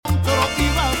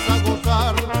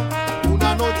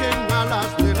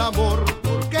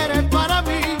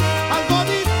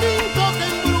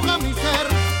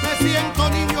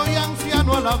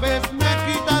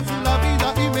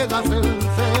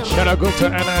welcome to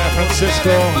Ana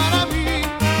Francisco.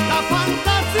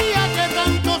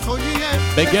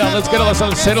 Miguel, let's get all the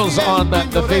salseros on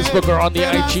the Facebook or on the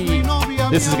IG.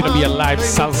 This is going to be a live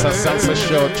salsa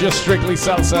show, just strictly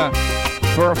salsa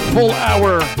for a full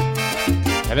hour.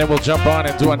 And then we'll jump on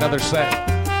and do another set.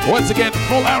 Once again,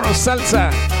 full hour of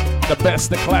salsa, the best,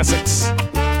 the classics.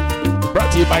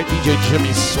 Brought to you by DJ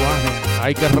Jimmy Suave.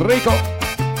 Ay, que rico.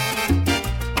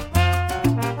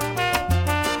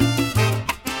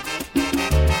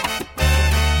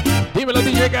 Dímelo,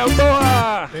 DJ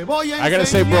Gautoa. I gotta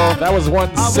say, bro, that was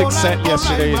 1 cent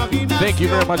yesterday. Thank you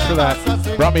very much for that.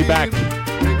 Brought me back.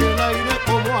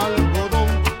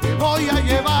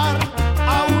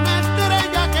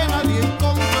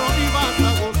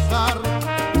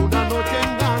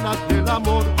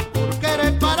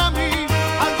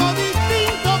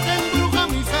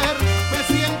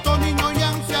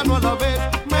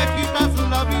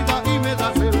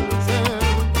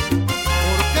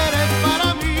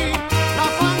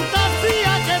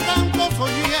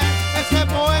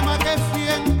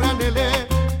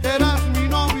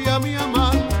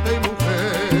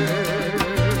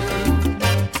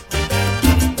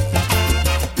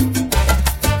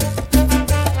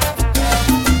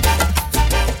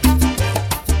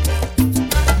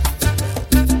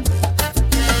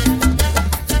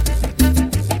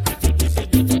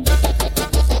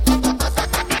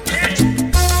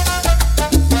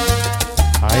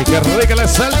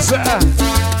 Salsa,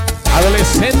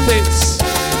 adolescentes.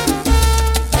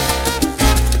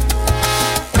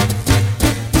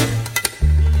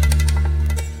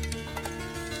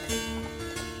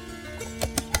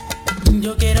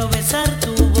 Yo quiero besar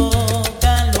tu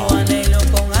boca, lo anhelo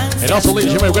con ansia. And also,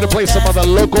 ladies and gentlemen, we're going to play some of the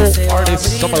local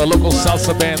artists, some of the local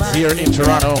salsa bands here in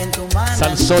Toronto.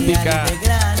 Salsótica,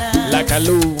 La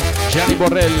Calú, Johnny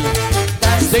Borrell.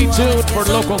 Stay tuned for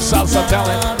local salsa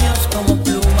talent.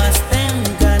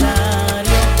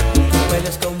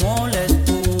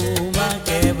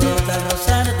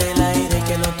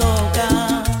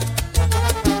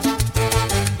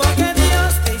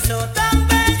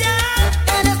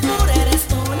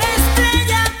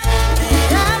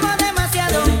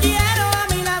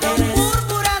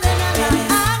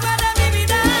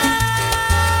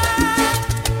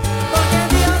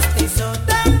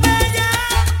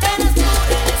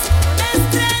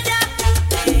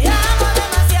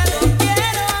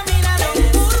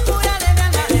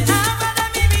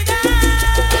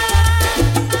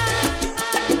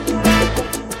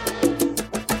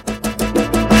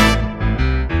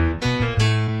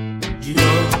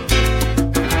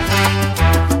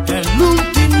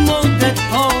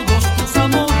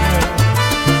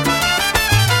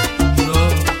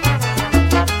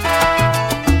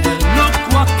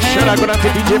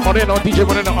 DJ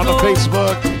Moreno on the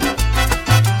Facebook.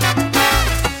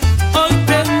 Hoy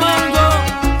te mando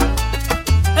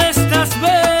estas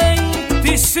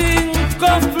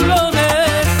 25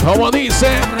 flores. Como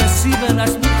dice,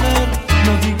 recíbelas, mujer,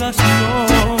 no digas no.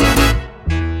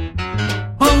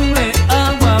 Ponle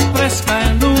agua fresca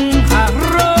en un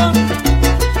jarrón.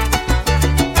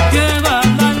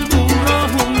 Llévala al burro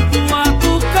junto a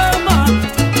tu cama.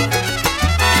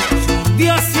 Si un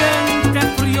día siente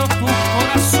frío tu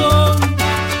corazón,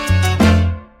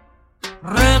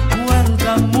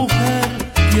 recuerda, mujer,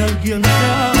 que alguien te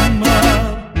ama.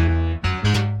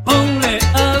 Ponle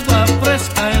agua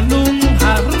fresca en un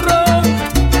jarrón,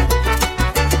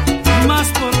 más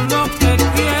por lo que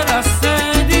quieras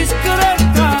ser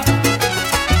discreta.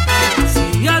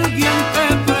 Si alguien te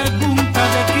pregunta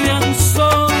de quién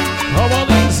soy, como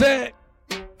dice,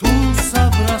 tú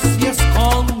sabrás si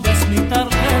escondes mi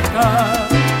tarjeta.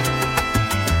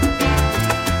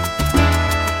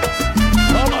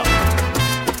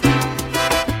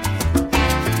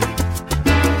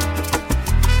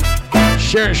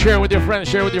 Share with your friends,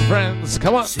 share with your friends.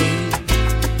 Come on. Sí.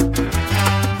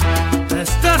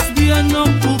 Estás bien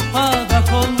ocupada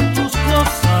con tus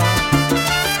cosas.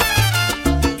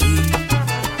 Y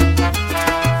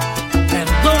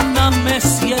perdóname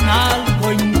si en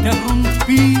algo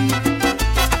interrumpí.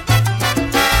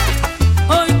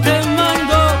 Hoy te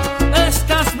mando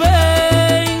estas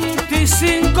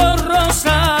 25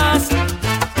 rosas,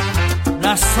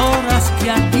 las horas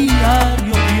que a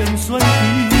diario pienso en ti.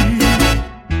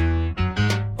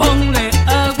 Ponle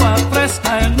agua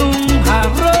fresca en un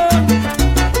jarrón,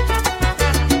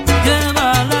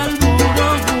 llévala al burro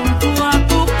junto a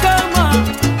tu cama.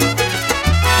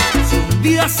 Si un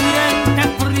día siente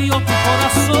frío tu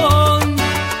corazón,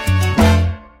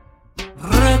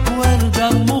 recuerda,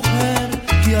 mujer,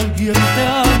 que alguien te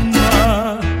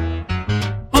ama.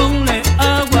 Ponle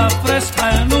agua fresca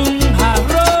en un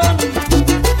jarrón,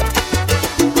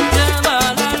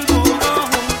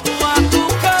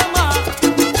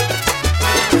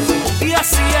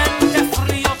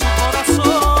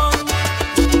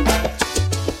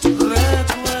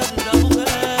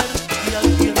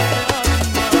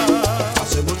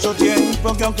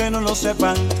 que aunque no lo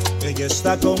sepan, ella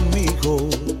está conmigo.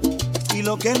 Y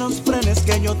lo que nos frena es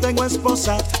que yo tengo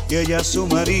esposa y ella es su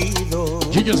marido.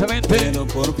 Pero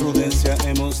por prudencia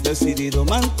hemos decidido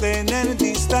mantener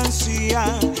distancia.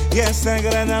 Y ese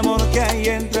gran amor que hay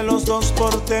entre los dos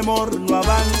por temor no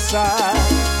avanza.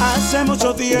 Hace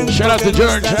mucho tiempo shout out to que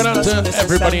George, shout out to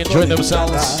everybody enjoying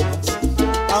themselves.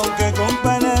 Aunque con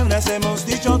palabras hemos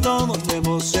dicho todo, no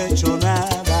hemos hecho nada.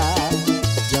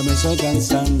 Ya me estoy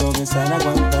cansando de estar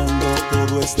aguantando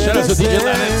todo este shout out to DJ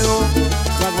Lennox deseo.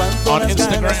 on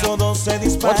Instagram.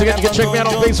 Once again, you can check me out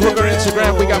on Facebook or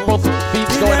Instagram. We got both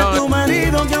feeds going on.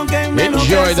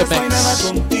 Enjoy the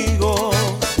mix.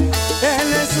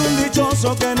 Él es un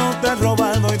dichoso que no te ha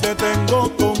robado y te tengo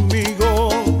conmigo.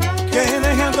 Que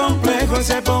deje el complejo y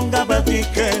se ponga para ti,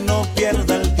 que no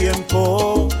pierda el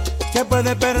tiempo. Que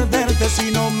puede perderte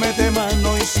si no mete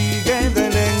mano y sigue de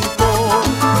lento.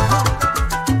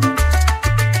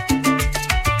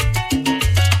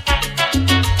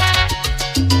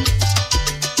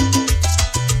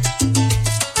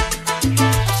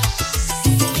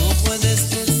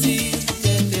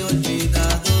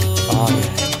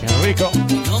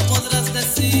 No podrás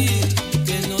decir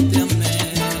que no te amé.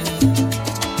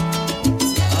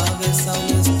 Sabes,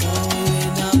 aún estoy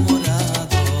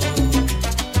enamorado.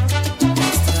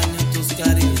 Extraño tus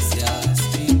caricias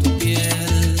y tu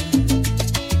piel.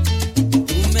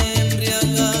 Tú me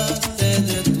embriagaste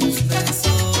de tus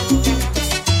besos.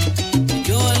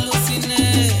 Yo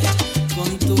aluciné con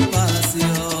tu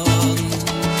pasión,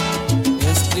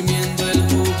 exprimiendo el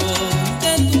jugo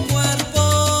de tu cuerpo.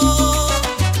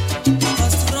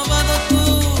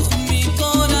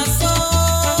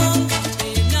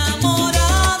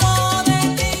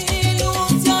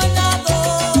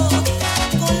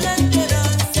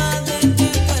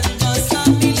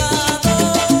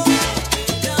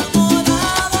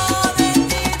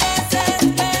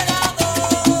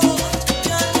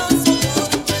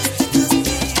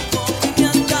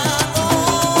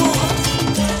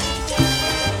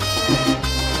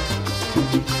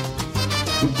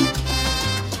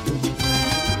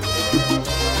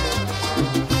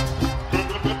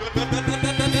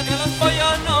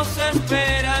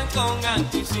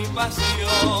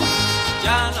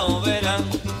 Ya lo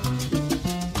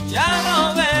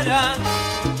verán,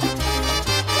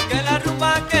 porque la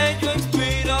rumba que yo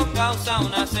inspiro causa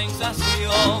una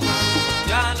sensación.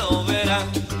 Ya lo verán,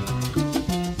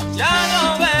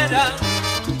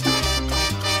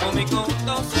 con mi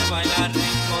conto se baila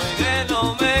rico y de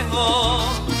lo mejor,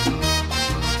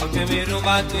 porque mi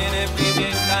rumba tiene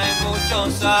pimienta y mucho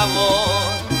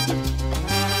sabor.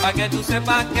 Pa' que tú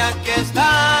sepas que aquí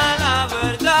está la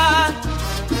verdad.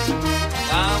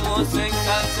 Estamos en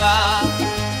salsa,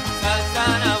 salsa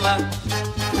naval.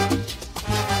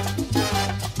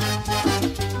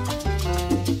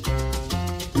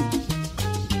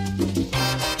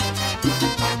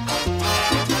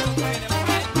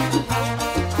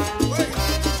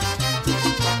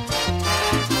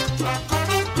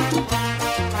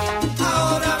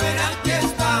 Ahora verán que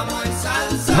estamos en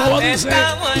salsa.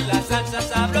 Estamos en la salsa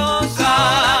sabrosa.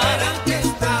 Verán que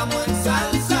estamos en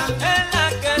salsa, en la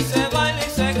que se baila y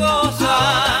se goza.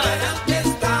 Verán que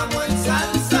estamos en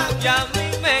salsa, y a mí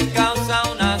me causa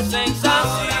una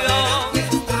sensación. Verán que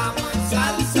estamos en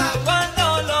salsa, cuando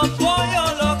los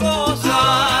pollos lo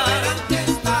gozan. Verán que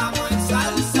estamos en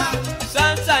salsa,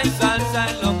 salsa y salsa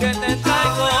es lo que te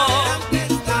traigo. Verán que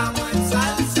estamos en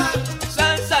salsa,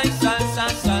 salsa y salsa,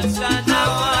 salsa nada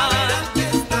más. Verán que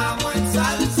estamos en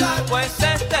salsa, pues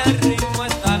este ritmo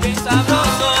está bien.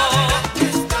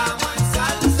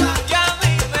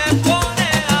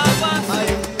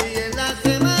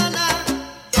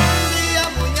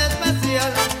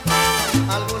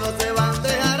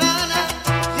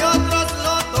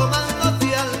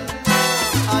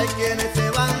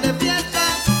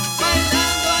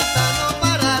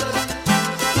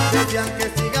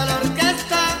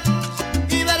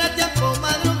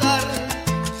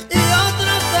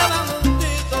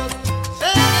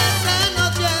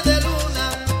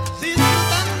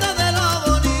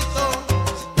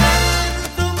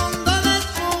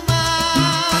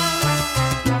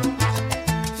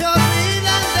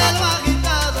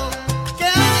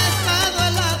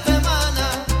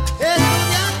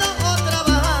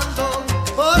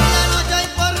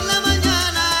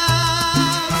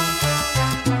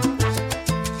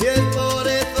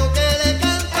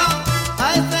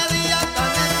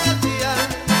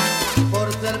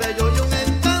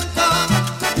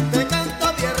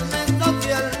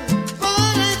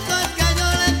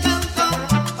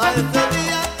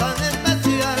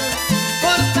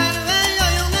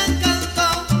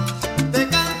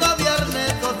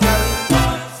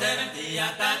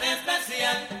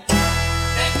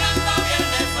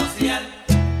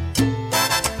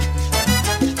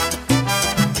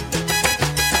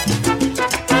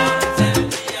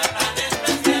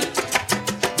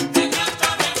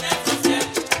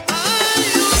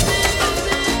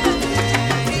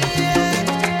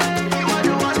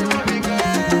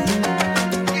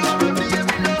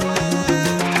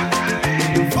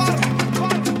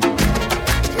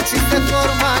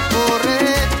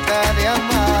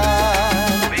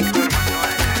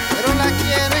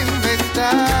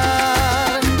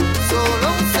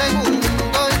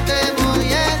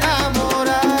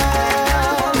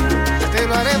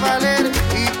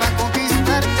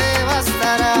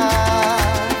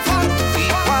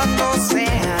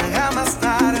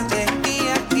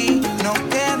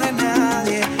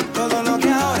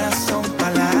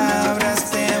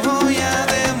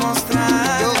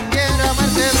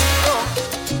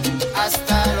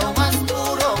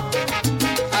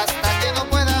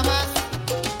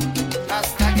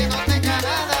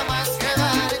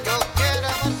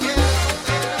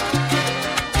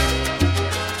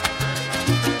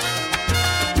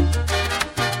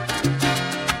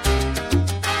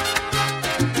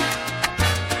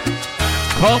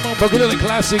 Como un poquito de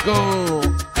clásico.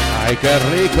 Ay, qué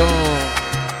rico.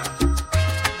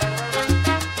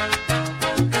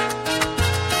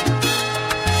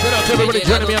 Shout out to everybody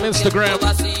joining me on Instagram.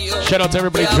 Shout out to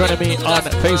everybody joining me on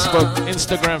Facebook,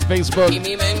 Instagram, Facebook.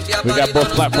 We got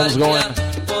both platforms going.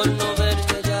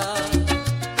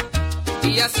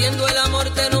 Y haciendo el amor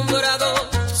te he nombrado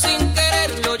sin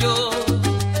quererlo yo,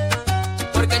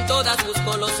 porque en todas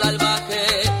busco lo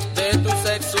salvaje de tu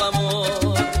sexo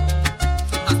amor.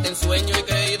 Hasta en sueño he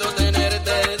creído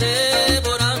tenerte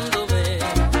devorándome,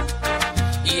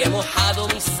 y he mojado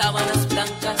mis sábanas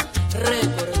blancas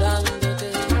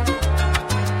recordándote.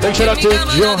 Big shout out to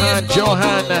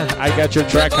Johan. I got your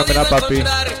track coming up, papi.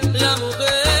 La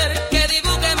mujer que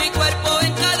dibuje mi cuerpo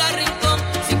en cada rincón,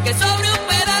 sin que sobre un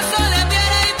pedazo de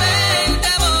piel, y ven,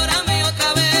 devórame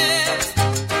otra vez.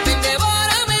 Ven,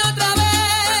 devórame otra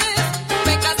vez.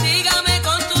 Ven, castígame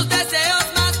con tus deseos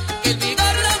más, que el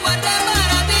vigor lo guarde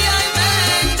para ti. Ay,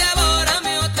 ven,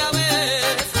 devórame otra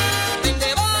vez. Ven,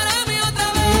 devórame otra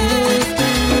vez.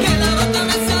 Que la boca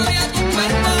me sabe a tu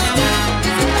cuerpo,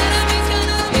 que supera mis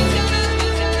ganas.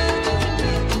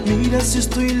 Mira si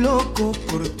estoy loco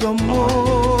por tu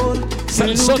amor.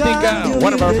 Salsotica,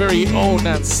 one of our very own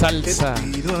salsa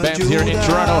bands here in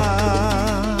Toronto.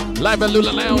 Live at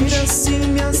Lula Lounge.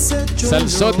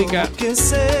 Salsotica.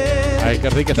 Ay, qué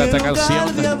rica está esta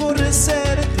canción. De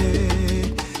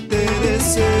aborrecerte, te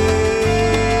deseo.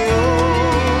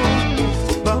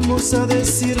 Vamos a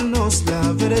decirnos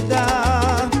la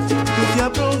verdad. Tú te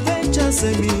aprovechas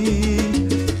de mí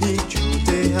y yo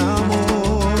te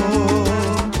amo.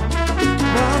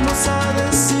 Vamos a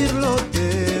decirlo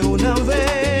de una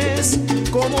vez.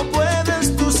 ¿Cómo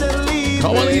puedes tú ser libre?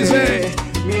 ¿Cómo dice?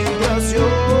 Mientras yo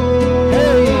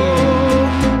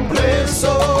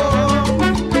preso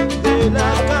de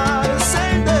la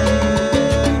cárcel de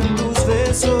tus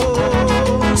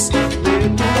besos, de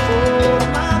tu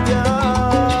forma de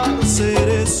hacer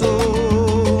eso,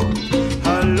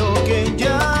 a lo que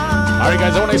ya. All right,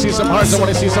 guys, I want to see some hearts. I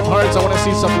want to see some hearts. I want to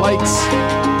see some likes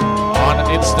on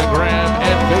Instagram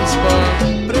and Facebook.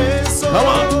 Preso, Come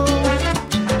on.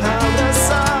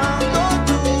 abrazando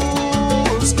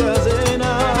tus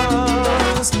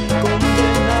cadenas,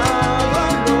 condenado a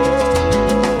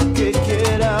lo que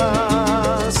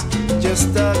quieras, y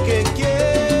hasta que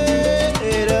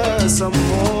quieras amor.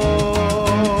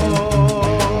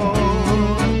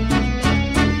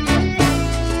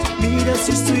 Mira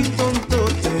si estoy tonto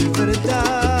de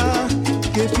verdad,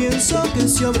 que pienso que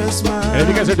si obras más. And if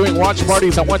you guys are doing watch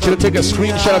parties, I want you to take a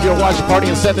screenshot of your watch party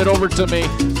and send it over to me.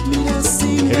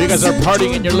 If you guys are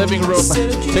partying in your living room,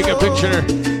 take a picture,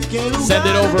 send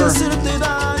it over.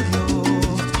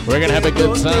 We're gonna have a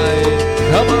good time.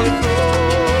 Come on.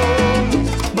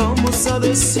 Vamos a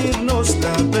decirnos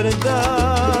la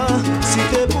verdad. Si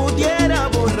te pudiera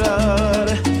borrar,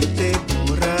 te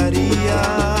borraría.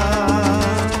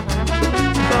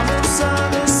 Vamos a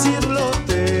decirlo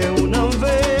de una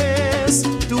vez.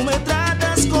 Tú me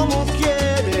tratas como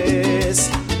quieres,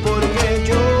 porque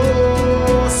yo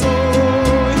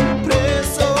soy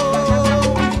preso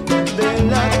de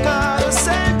la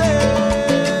cárcel de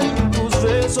tus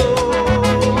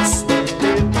besos, de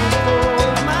tu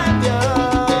forma de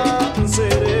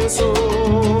hacer eso,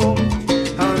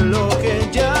 a lo que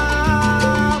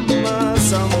llamas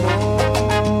amor.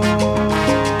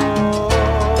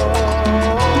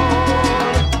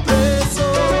 Preso,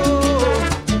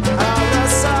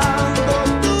 abrazando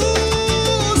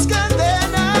tus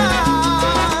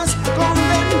cadenas,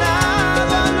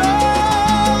 condenado a lo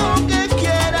que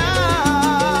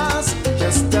quieras, y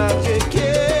hasta que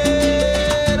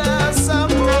quieras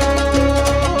amor.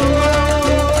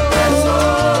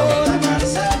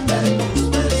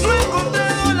 No he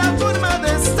encontrado la forma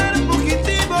de ser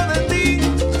fugitivo de ti,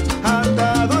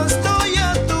 atado estoy a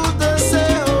tu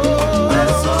deseo.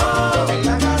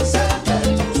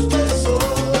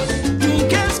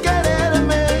 Finges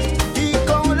quererme y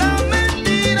con la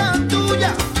mentira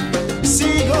tuya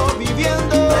sigo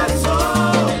viviendo.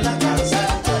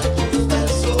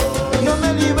 No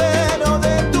me libero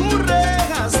de tus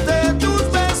rejas, de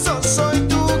tus besos, soy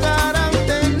tu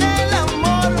garante en el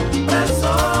amor.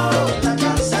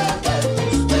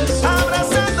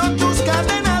 Abrazando tus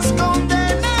cadenas,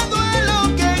 condenado a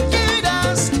lo que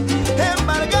quieras,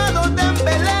 embargado te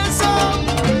embelezo.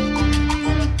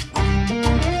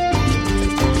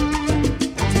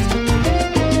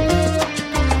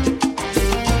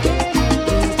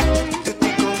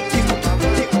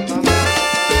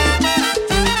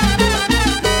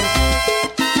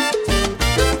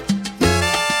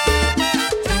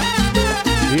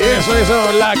 Y eso es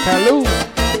la Calú.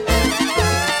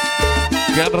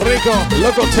 Qué rico,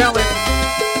 local talent.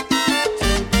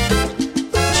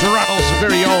 Toronto's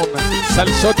very own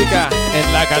Salsótica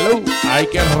en la Calú. Ay,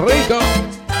 qué rico.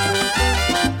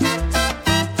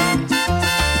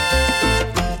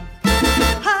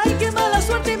 Ay, qué mala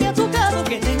suerte me ha tocado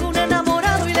que tengo un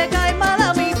enamorado y le cae mal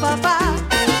a mi papá.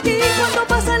 Y cuando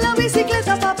pasa en la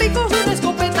bicicleta, papi coge una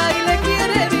escopeta y le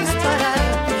quiere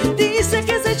disparar. Dice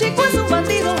que ese chico es un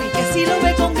bandido y que si lo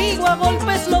ve conmigo a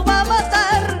golpes lo va a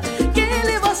matar. Que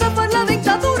le va a zafar la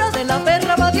dictadura de la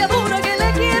perra badiadura que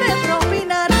le quiere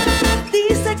propinar.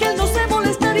 Dice que él no se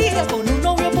molestaría con un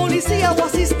novio policía o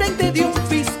asistente de un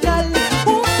fiscal,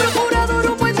 un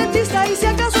procurador, un buen dentista y si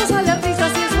acaso sale artista,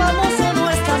 si es famoso no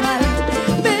está mal.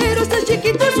 Pero este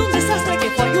chiquito es un desastre que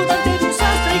fue ayudante de un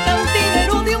sastre y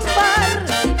cantinero de un bar,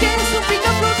 que es un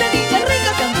picaflor de niña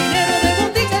rica, cantinero de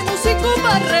botica y músico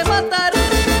para arrebatar.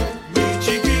 Mi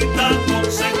chiquita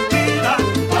consentida,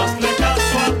 hazle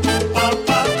caso a tu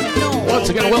papá. Once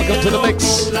again, welcome to the mix.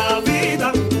 La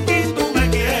vida y tú me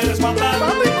quieres matar.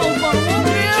 Papi, por favor,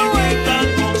 Chiquita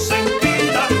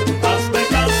consentida, hazme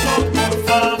caso por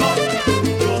favor.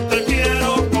 Yo te quiero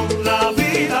con la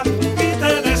vida y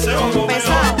te deseo lo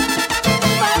pesado. mejor.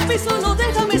 Papi, solo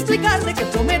déjame explicarte que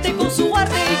promete con su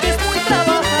arte y que es muy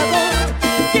trabajador.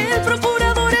 Que el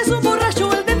procurador es un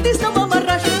borracho, el dentista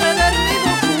mamarracho, un empedernido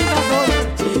jugador.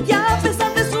 Y a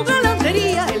pesar de su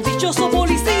galantería, el dichoso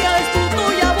policía es bruto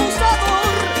y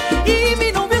abusador. Y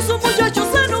mi novio es un muchacho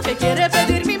sano que quiere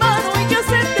pedir mi mano y que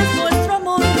acepte nuestro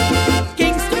amor. ¿Qué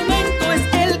instrumento es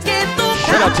el que toca?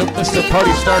 Shout out to Mr.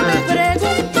 Party Starter. Me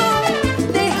preguntó,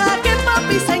 deja que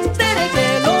papi se entere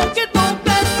que lo que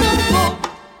toca es bombo.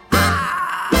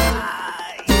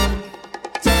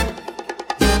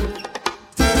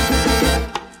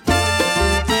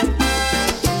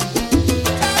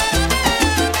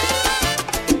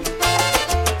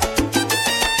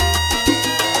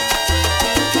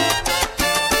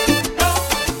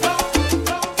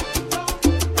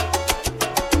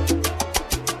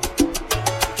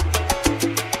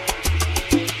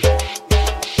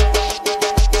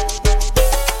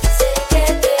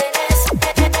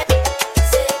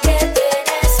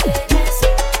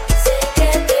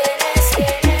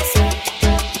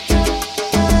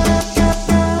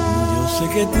 Yo sé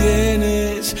que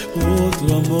tienes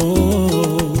otro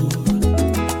amor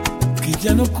que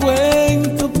ya no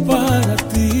cuento para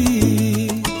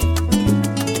ti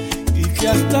y que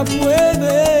hasta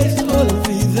puedes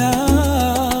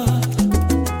olvidar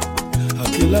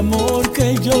aquel amor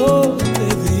que yo te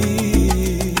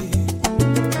di.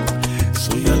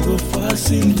 Soy algo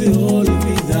fácil de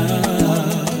olvidar.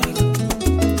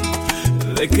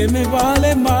 ¿De qué me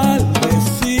vale mal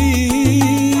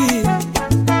decir?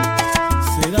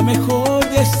 Será mejor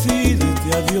decirte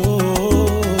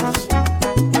adiós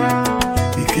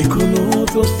y que con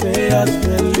otro seas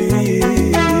feliz.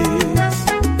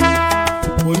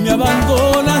 Hoy me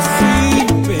abandonas sin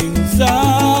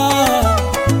pensar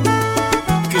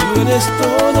que no eres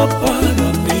todo para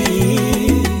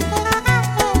mí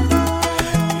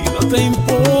y no te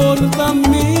importa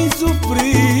mi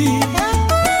sufrir.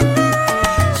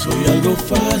 Soy algo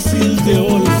fácil de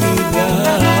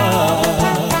olvidar.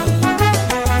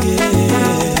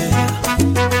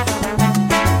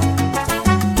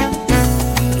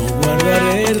 No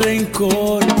guardaré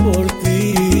rencor por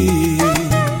ti.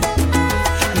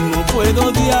 No puedo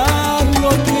odiar lo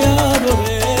que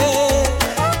adoré,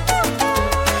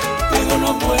 pero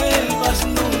no vuelvas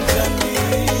nunca a mí,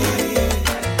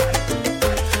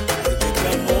 porque tu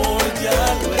amor ya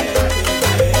lo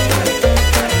encontré.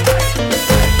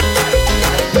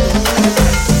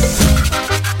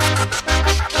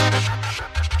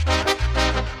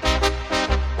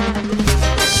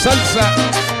 Salsa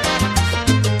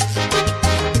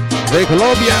de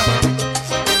Colombia.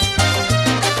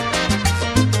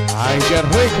 Ay, qué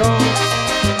rico.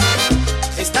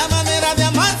 Esta manera de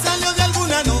amar salió de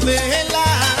alguna novela.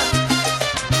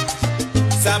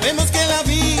 Sabemos que la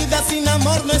vida sin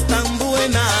amor no es tan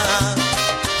buena.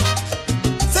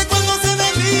 Sé cuando se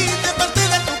derrite parte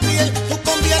de tu piel, tú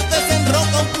conviertes en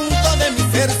roca un punto de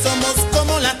mi ser. Somos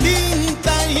como la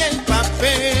tinta y el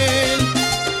papel.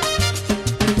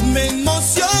 Me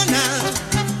emociona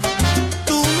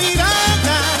tu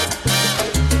mirada.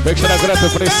 Big shout out to that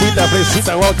Fresita,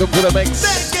 Fresita, welcome to the mix.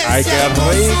 Ay, qué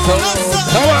rico.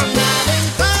 Come on.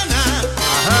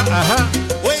 Ajá, ajá.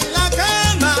 O en la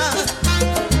cama,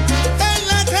 en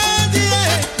la calle,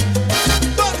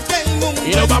 porque el mundo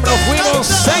Y nos vamos, nos fuimos,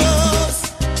 sí.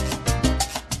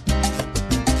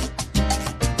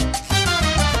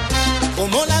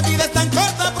 Como la vida es tan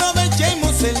corta,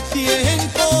 aprovechemos el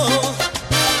tiempo.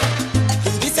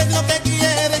 Tú dices lo que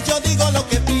quieres, yo digo lo que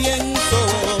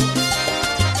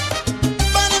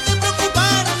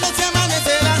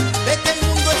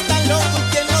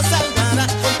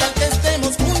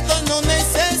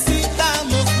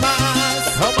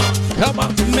Come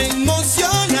on. Me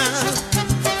emociona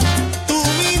tu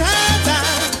mirada,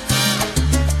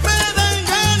 me dan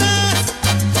ganas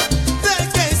de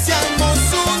que seamos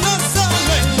uno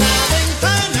solo en la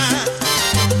ventana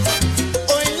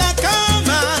o en la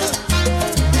cama,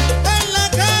 en la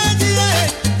calle,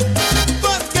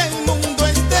 porque el mundo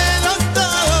es de los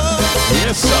dos.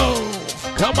 Yes, so.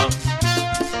 Come on.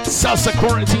 Salsa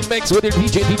Quarantine Mix with your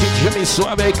DJ Jimmy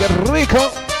Suave. Que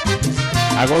rico.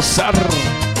 A gozar.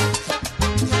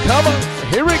 Come on,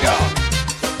 here we go.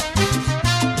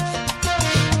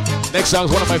 Next song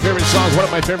is one of my favorite songs, one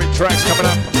of my favorite tracks coming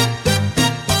up.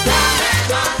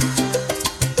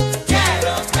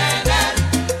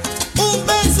 Un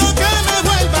beso que me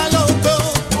vuelva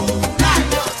loco, una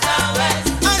y otra vez,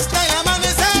 hasta el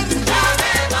amanecer.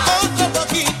 Otro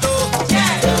poquito,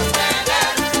 quiero tener,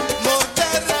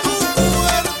 morder tu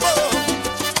cuerpo,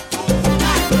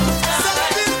 una y otra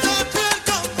vez, sentir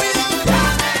tu piel con piel.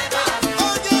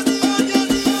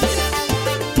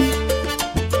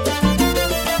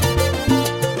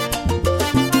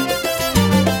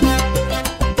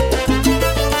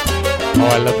 Oh,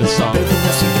 I love this song.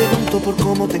 Perdona si pregunto por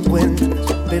cómo te encuentras,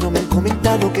 pero me han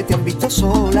comentado que te han visto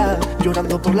sola,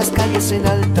 llorando por las calles en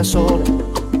altas horas.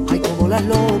 Ay, como la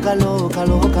loca, loca,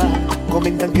 loca.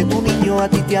 Comentan que tu niño a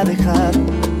ti te ha dejado,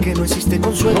 que no existe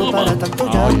consuelo para tanto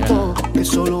llanto, que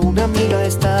solo una amiga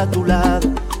está a tu lado.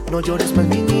 No llores más,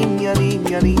 mi niña,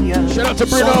 niña, niña. Shout out to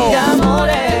Bruno. Son de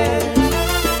amores,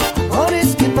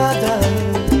 amores que matan,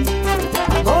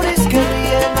 amores que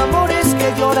ríen, amores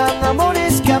que lloran,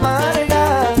 amores que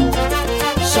amargan.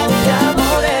 Son de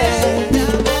amores,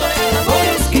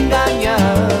 amores que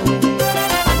engañan,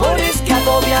 amores que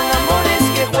agobian, amores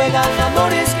que juegan,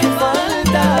 amores que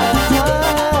faltan.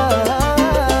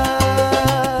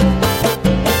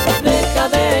 Deja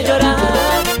de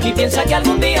llorar y piensa que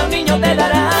algún día un niño te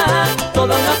dará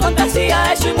toda una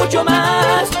fantasía, eso y mucho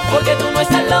más, porque tú no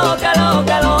estás loca,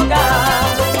 loca, loca.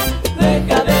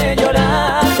 Deja de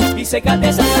llorar y sécate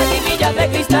esas lagrimillas de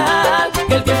cristal,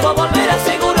 que el tiempo volverá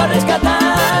seguro a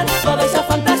rescatar toda esa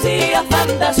fantasía,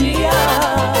 fantasía.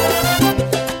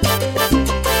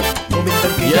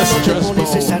 Comentan que ya no te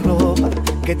pones esa ropa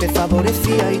que te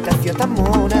favorecía y te hacía tan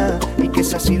mona, y que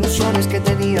esas ilusiones que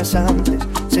tenías antes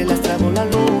se las tragó la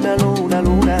luna, luna,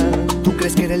 luna. Tú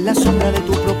crees que eres la sombra de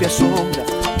tu propia sombra,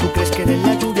 tú crees que eres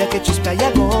la lluvia que chispa y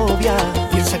agobia.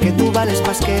 Piensa que tú vales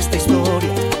más que esta historia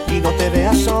y no te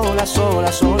veas sola,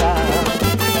 sola, sola.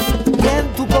 Y en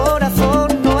tu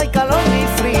corazón no hay calor ni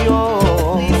frío,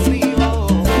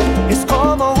 es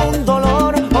como un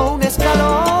dolor o un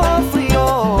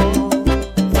escalofrío.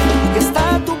 Y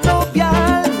está tu propia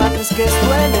alma, crees que es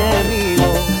tu enemigo,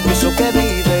 eso que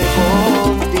vive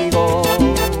contigo.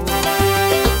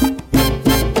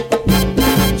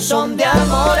 Son de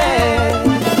amores,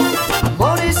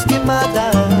 amores que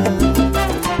matan,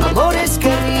 amores que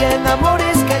ríen,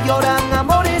 amores que lloran,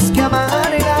 amores que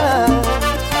amargan.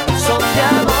 Son de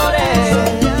amores,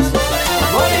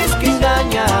 amores que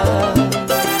engañan,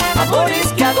 amores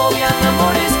que agobian,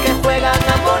 amores que juegan,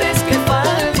 amores que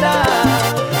faltan.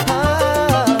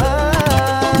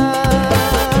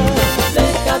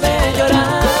 Deja de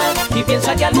llorar y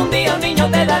piensa que algún día un niño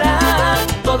te dará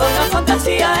toda una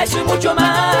fantasía, eso y mucho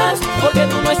más, porque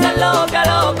tú no estás loca,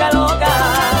 loca, loca.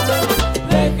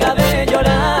 Deja de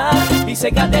llorar y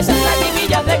sécate esas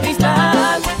lagrimillas de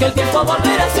cristal, que el tiempo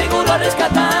volverá seguro a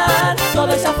rescatar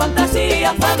toda esa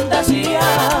fantasía, fantasía.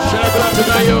 Shout out to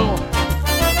Nayo.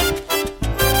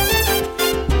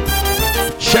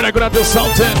 Shout out to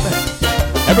Sultan.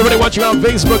 Everybody watching on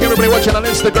Facebook, everybody watching on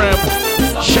Instagram.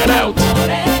 Shout out.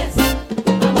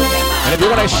 And if you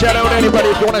want to shout out anybody,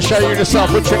 if you want to shout out yourself,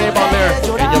 put your name on there,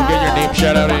 and you'll get your name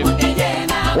shout out in.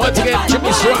 Once again,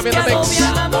 Jimmy Suave in the mix.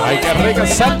 Ay, que rica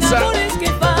salsa.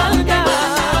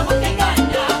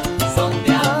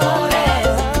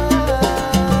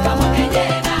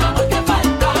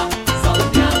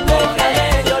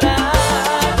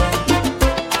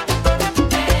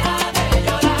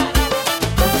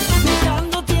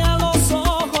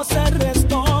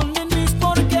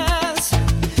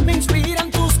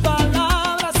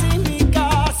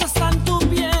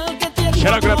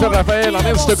 Shout out to Rafael on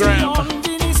Instagram.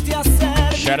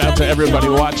 Shout out to everybody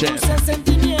watching.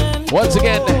 Once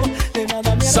again,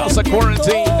 Salsa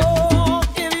Quarantine.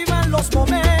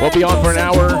 We'll be on for an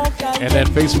hour, and then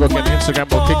Facebook and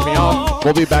Instagram will kick me off.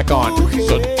 We'll be back on,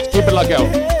 so keep it lookout.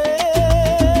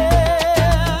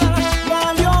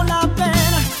 Valió la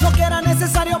pena lo que era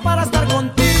necesario para estar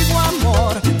contigo,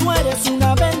 amor. Tú eres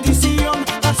una bendición.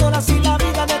 Las horas y la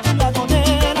vida de tu lado,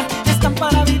 nena, están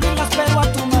para vivirlas, pero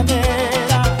a tu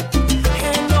manera.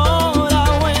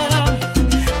 Enhorabuena,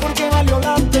 porque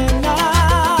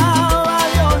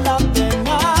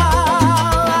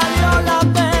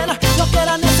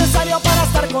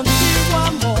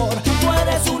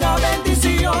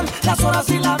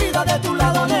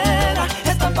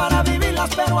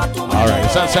All right,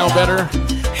 does that sound better?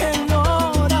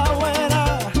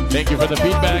 Thank you for the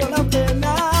feedback.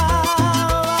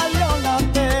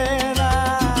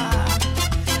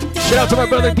 Shout out to my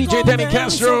brother DJ Danny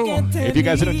Castro. If you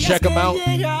guys didn't check him out,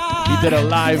 he did a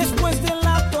live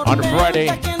on Friday.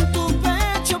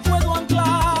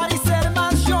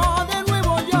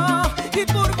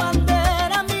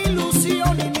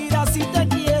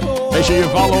 Make sure you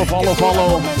follow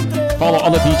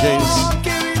all the DJs.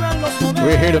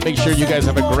 We're here to make sure you guys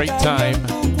have a great time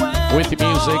with the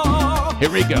music. Here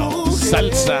we go.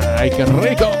 Salsa, ay que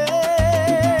rico.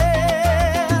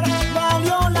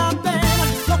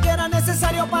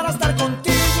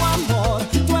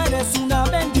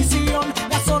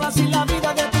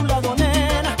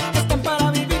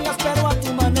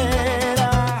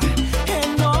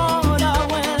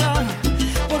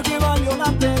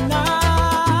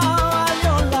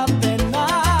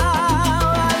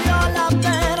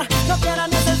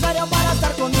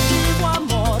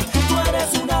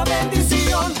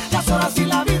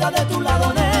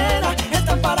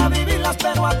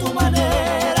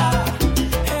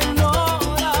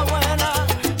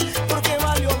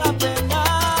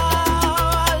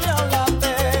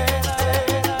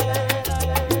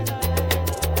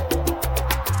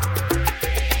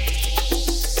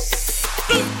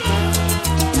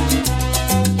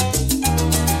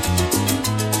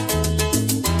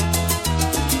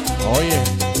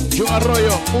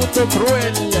 Mundo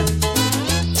cruel,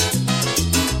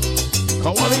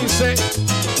 como dice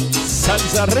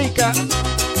Salsa Rica.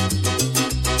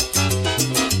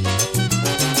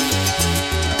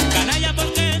 Canalla,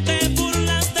 porque te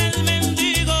burlas del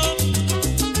mendigo.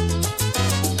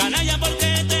 Canalla,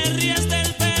 porque te ríes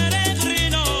del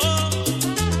peregrino.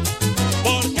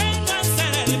 ¿Por qué no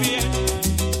hacer el bien?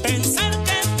 Pensar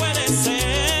que puede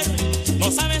ser.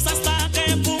 No sabes hasta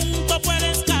qué punto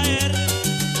puedes caer.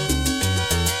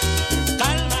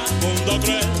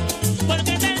 Cruel,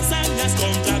 porque te ensañas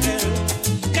contra aquel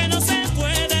que no se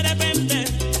puede depender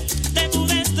de tu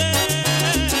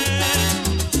desdén.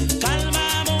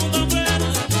 Calma, mundo cruel,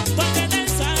 porque te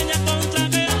ensañas contra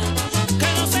aquel que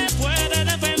no se puede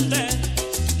depender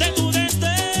de tu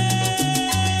desdén.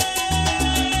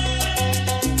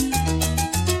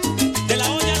 De la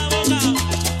olla a la boca,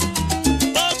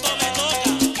 todo me toca.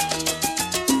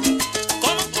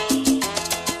 ¿Cómo?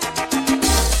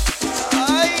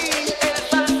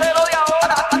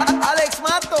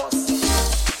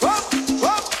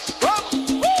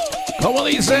 ¿Cómo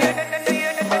dice?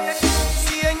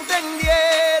 Si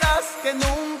entendieras que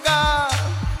nunca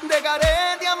dejaré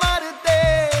de amarte,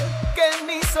 que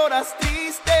mis horas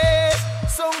tristes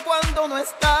son cuando no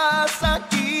estás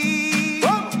aquí.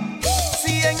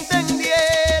 Si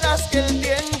entendieras que el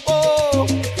tiempo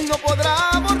no podrá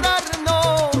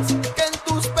borrarnos, que en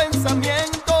tus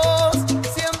pensamientos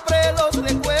siempre los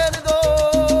recuerdos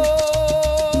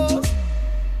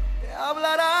te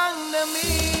hablarán de mí.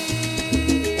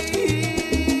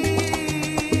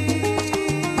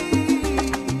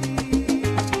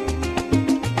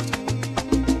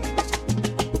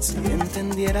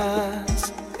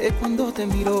 Que cuando te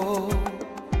miro,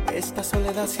 esta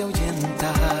soledad se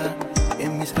ahuyenta.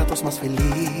 En mis ratos más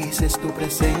felices tu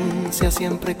presencia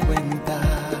siempre cuenta.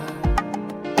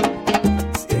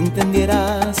 Si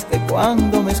entendieras que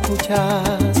cuando me escuchas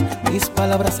mis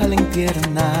palabras salen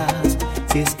tiernas,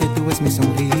 si es que tú ves mi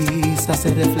sonrisa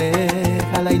se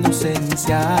refleja la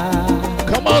inocencia.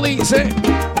 ¿Cómo dice?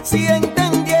 Si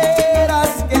entendieras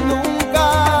que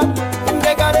nunca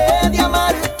dejaré de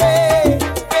amarte,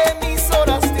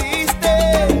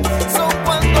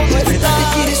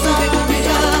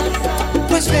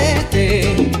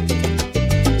 vete.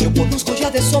 Yo conozco ya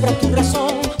de sobra tu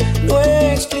razón, lo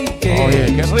expliqué.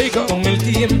 Oye, qué rico. Con el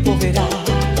tiempo verás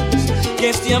que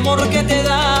este amor que te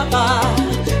daba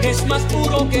es más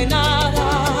puro que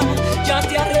nada. Ya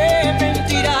te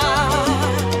arrepentirás.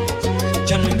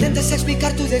 Ya no intentes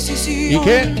explicar tu decisión. ¿Y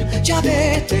qué? Ya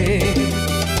vete.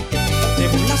 Te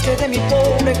burlaste de mi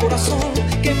pobre corazón.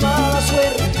 Qué mala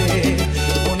suerte.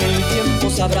 Con el tiempo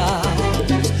sabrás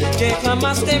que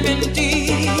jamás te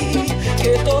mentí,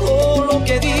 que todo lo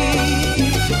que di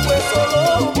fue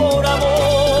solo por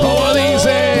amor. ¿Cómo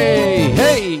dice?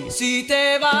 Hey. Si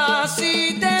te vas,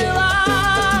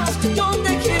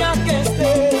 donde quiera que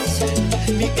estés,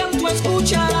 mi canto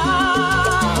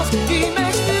escucharás y me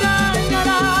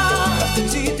extrañarás.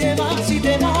 Si te vas,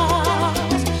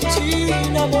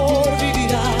 sin amor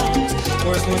vivirás,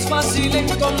 pues no es fácil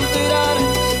encontrar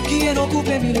quien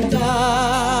ocupe mi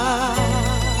lugar.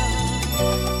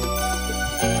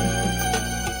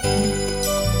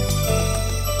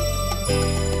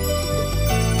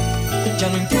 Ya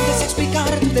no intentes puedes explicar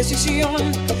tu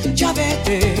decisión, ya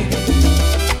vete.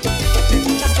 Te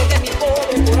burlaste de mi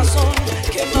pobre corazón,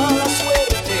 qué mala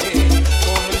suerte.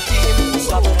 Con el tiempo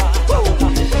sabrás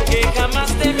que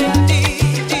jamás te mentí.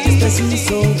 Es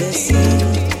preciso decir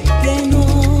que no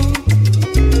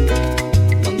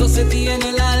cuando se tiene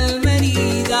el alma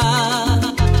herida,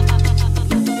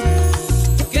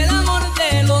 que el amor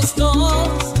de los dos,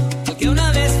 el que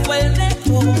una vez fue el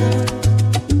mejor,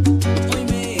 hoy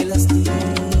me lastima.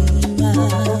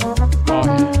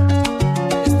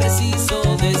 Es preciso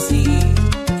decir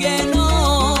que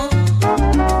no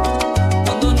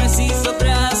cuando no existe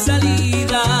otra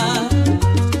salida,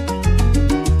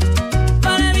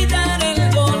 para evitar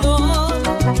el dolor,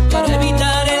 para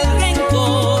evitar el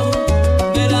rencor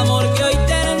del amor que hoy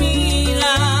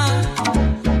termina.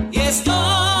 Y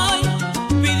estoy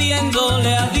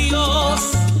pidiéndole a Dios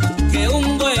que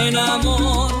un buen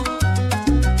amor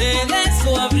te dé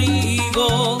su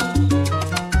abrigo.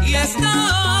 Y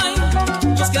estoy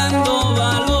buscando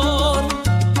valor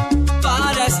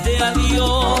para este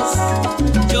adiós.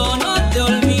 Yo no te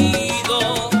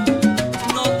olvido,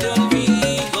 no te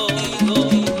olvido.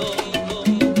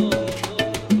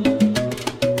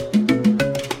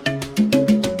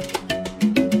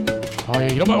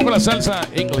 Oye, yo me voy con la salsa,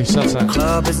 English salsa.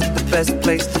 Club isn't the best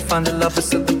place to find a lover,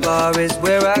 so the bar is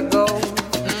where I go.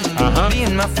 Me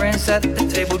and my friends at the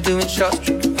table doing shots,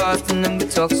 tripping fast, and then we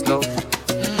talk slow.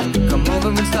 Come over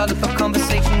and start up a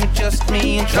conversation with just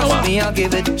me, and trust me, I'll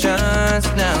give it a chance.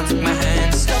 Now take my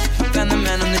hand, stop, found the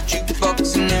man on the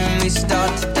jukebox, and then we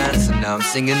start to dance. And now I'm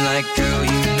singing like, girl,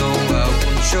 you know I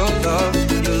want your love.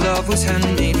 Your love was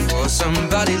handmade for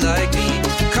somebody like me.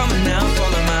 Come on now,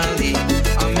 follow my lead.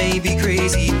 I may be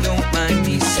crazy, don't mind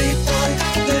me. Say, boy,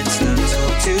 let's not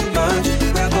talk too much.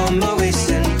 Grab on my waist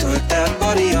and put that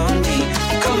body on me.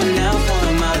 Come on now,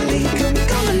 follow my lead.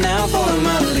 Come on now, follow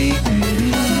my lead.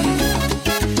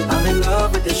 I'm in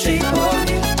love with the shape of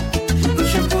you.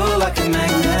 Push and pull like a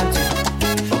magnet.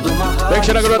 Although my heart Big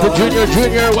shout out to Junior.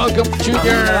 Junior, welcome, I'm in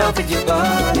Junior. love with your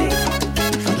body.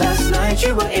 Last night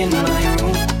you were in my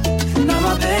room. Now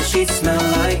my bed sheets smell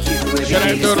like you.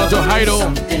 Shout out to Heido.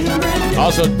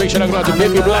 Also, big shout out to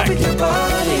Baby Black.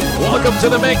 Welcome to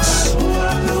the mix.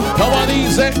 Come on,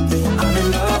 easy. I'm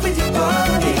in love with your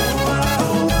body.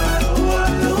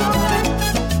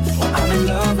 I'm in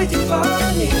love with your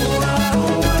body.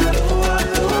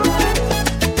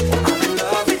 I'm in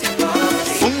love with your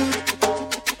body.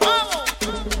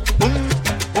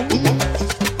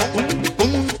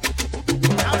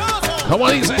 Come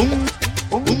on, easy.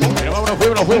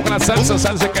 Vámonos con la salsa,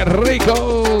 salsa que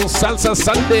rico. Salsa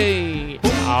Sunday.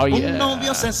 Oh, Un yeah.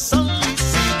 novio se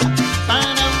solicita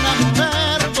para una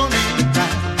mujer bonita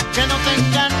que no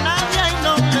tenga nadie y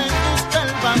no le guste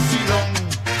el vacilón,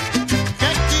 que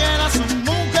quiera su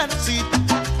mujercita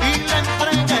y le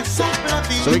entregue su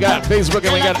platito. So we got Facebook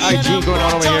and we got IG going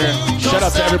on over here. Shout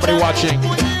out to everybody watching.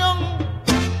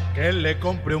 Que le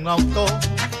compre un auto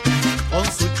con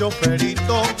su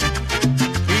choferito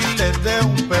y le dé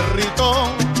un perrito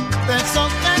de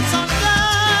esos gatos,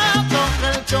 que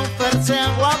el chofer sea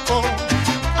guapo,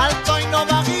 alto y no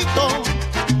bajito,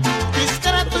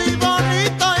 discreto y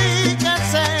bonito y que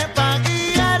sepa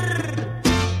guiar.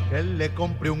 Que le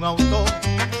compre un auto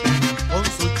con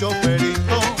su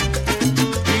choferito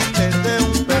y le dé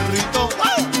un perrito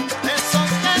de esos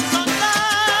gatos,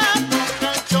 que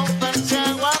el chofer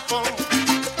sea guapo,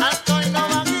 alto y no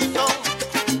bajito,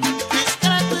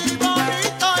 discreto y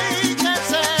bonito y que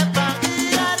sepa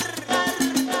guiar.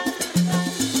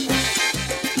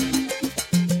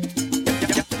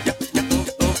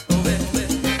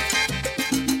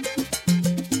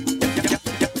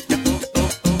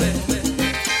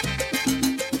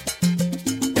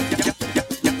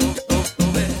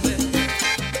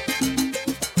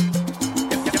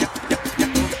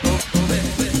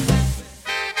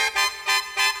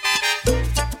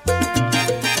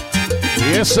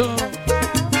 Y eso,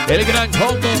 el gran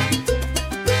combo.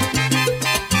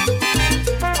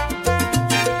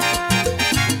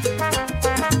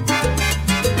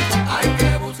 Hay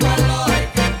que buscarlo, hay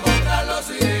que encontrarlo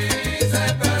si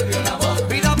se perdió el amor.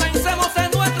 Vida, pensemos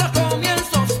en nuestros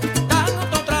comienzos,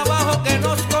 tanto trabajo que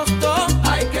nos costó.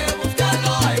 Hay que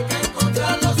buscarlo, hay que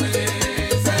encontrarlo si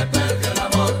se perdió el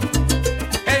amor.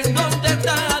 ¿En dónde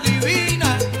está la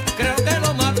divina? Creo que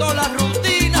lo mató la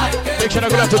rutina. Big shout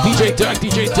out to DJ Doug,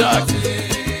 DJ Doug.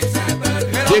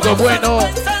 Diego Bueno.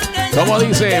 Como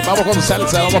dice, vamos con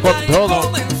salsa, vamos con todo.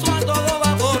 Comenzó a todo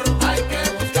vapor. Hay que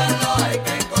buscarlo, hay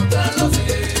que encontrarlo si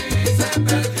se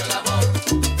perdió el amor.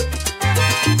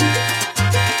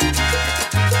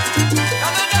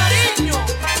 Dame cariño.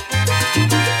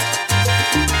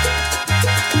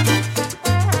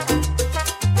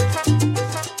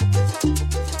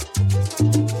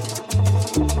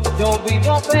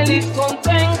 feliz,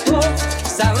 contento,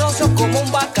 sabroso como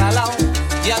un bacalao.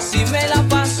 Y así me la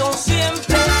paso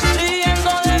siempre,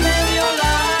 riendo de medio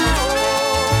lado.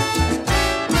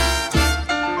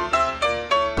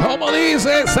 Como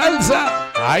dice salsa,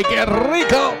 ¡ay, qué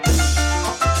rico!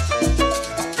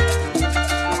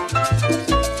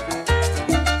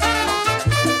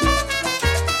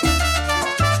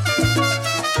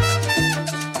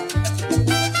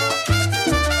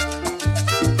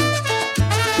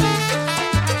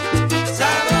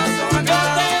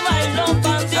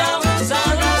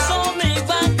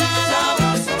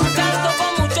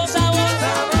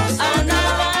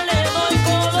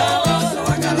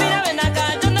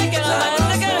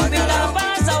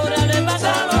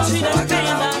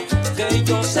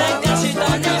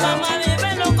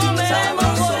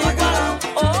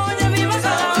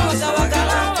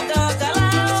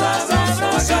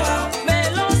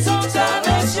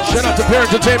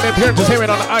 Pure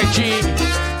Entertainment on IG.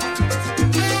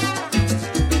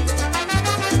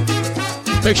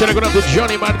 Make sure to go down to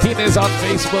Johnny Martinez on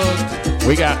Facebook.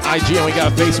 We got IG and we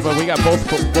got Facebook. We got both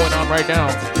going on right now.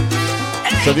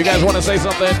 So if you guys want to say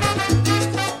something,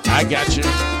 I got you.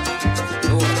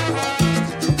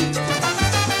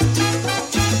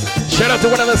 Shout out to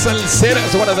one of the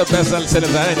salseras, one of the best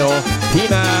salseras I know,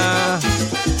 Tina.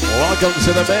 Welcome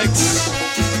to the mix.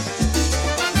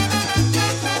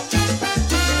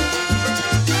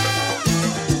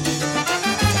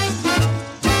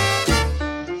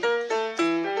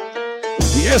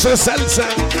 Eso es salsa.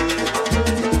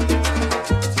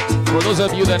 For those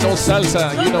of you that know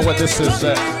salsa, you know what this is.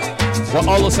 What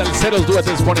all the salseros do at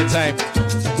this point in time.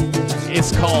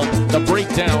 It's called the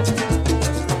breakdown.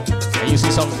 And you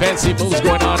see some fancy moves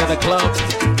going on in the club.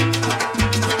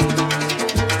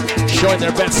 Showing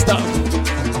their best stuff.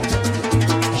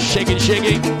 Shaking,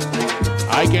 shaking.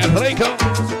 Ay, qué rico.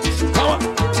 Come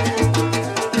on.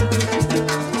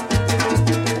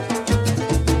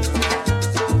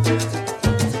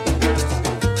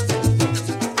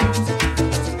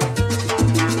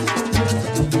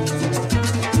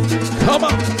 Come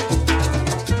on.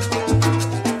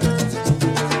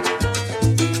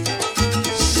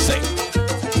 Sing.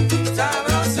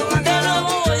 Sabroso, de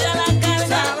nuevo voy a la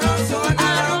carga,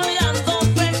 arrollando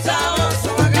pesado,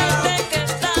 gente que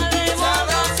está de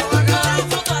moda, lo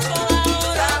disfruto a toda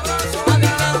hora, a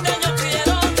mi gente yo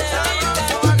quiero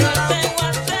dedicar, yo tengo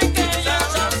hace que yo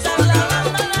salsa, la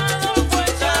banda la doy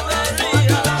fuerza de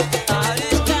río,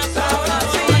 arisca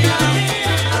sabrosía,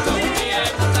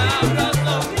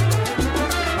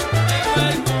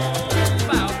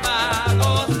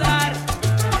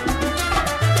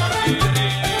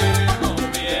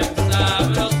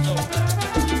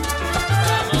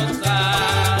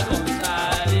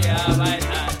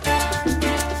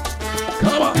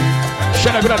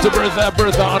 Shout out to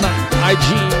Bertha on IG.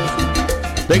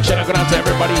 Big shout out to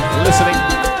everybody listening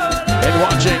and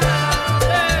watching.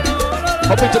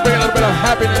 Hoping to bring a little bit of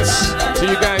happiness to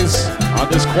you guys on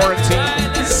this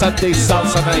quarantine Sunday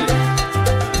salsa night.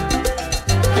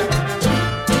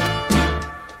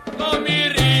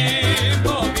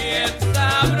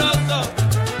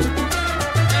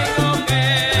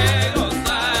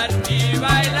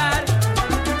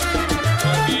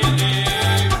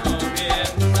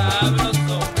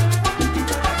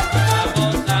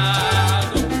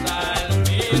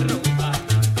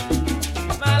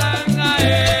 Malanga,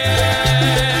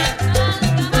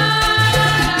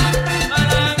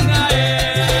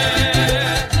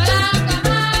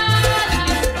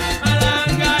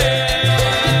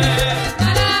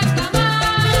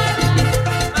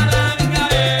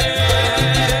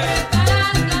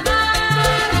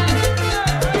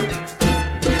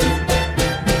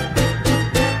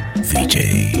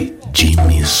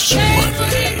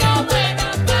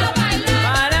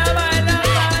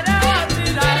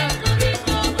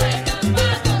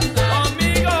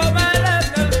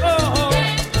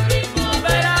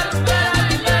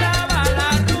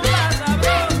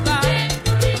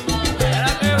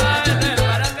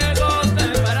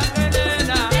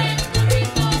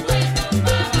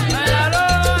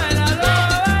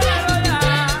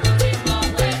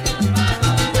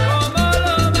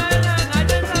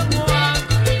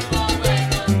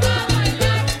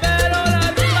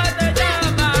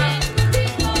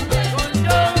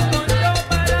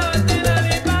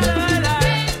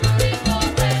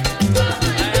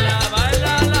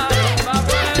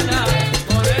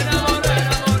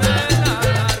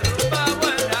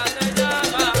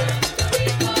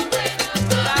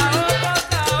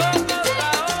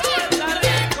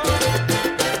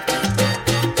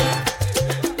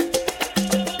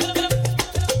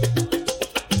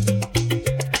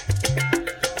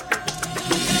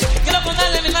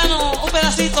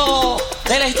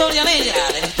 historia negra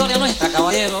de la historia nuestra,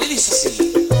 caballero. Y dice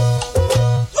así.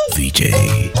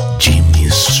 DJ Jimmy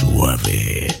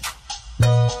Suave.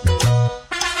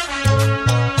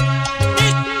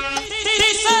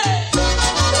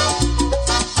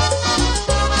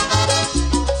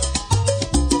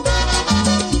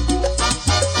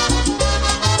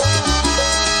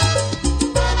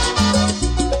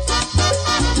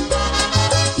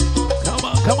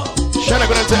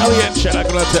 Shout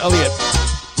out to Elliot.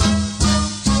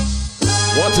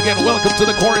 Once again, welcome to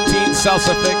the Quarantine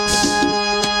Salsa Fix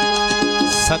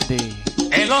Sunday.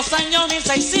 En los años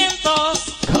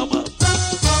 1600, Come on.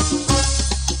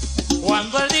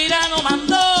 cuando el tirano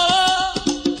mandó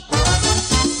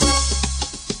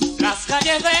las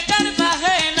calles de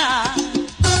Cartagena,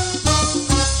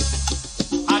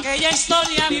 aquella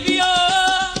historia vivió.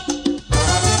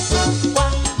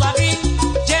 Cuando aquí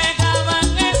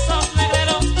llegaban esos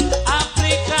negreros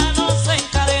africanos en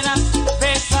cadenas,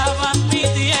 besaban mi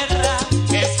tierra,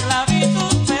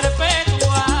 esclavitud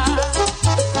perpetua.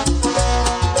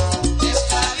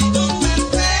 Esclavitud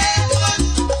perpetua.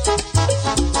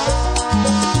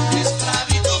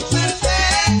 Esclavitud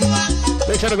perpetua.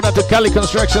 Big shout out to Cali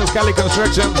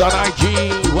Constructions on IG.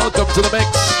 Welcome to the mix.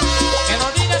 Que no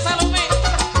digas a lo mío.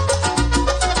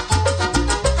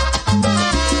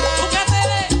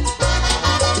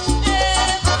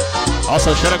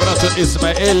 Also, shout out to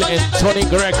Ismael and Tony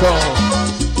Greco.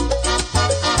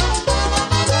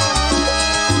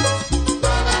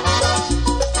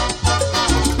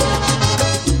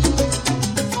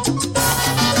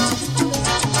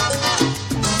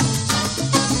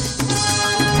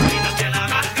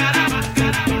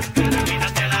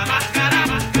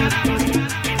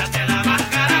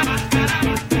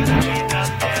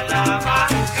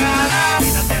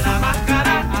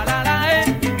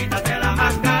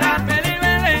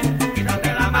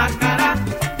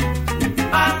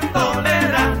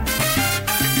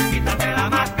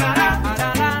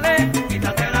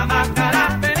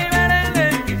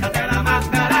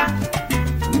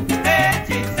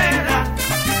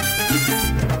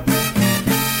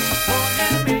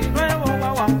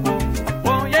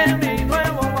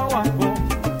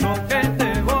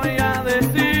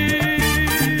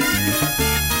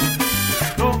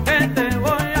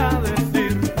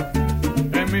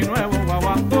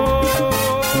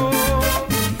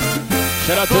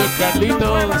 Shout out to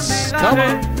Carlitos. Come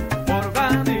on.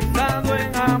 Organizado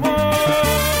en amor,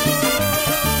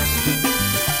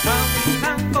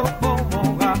 caminando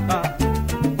como gata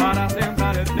para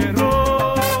sembrar el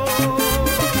terror.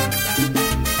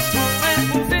 Tú me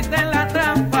pusiste en la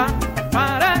trampa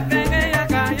para que en ella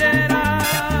cayera.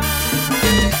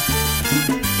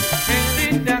 Me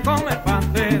diste a comer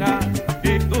pantera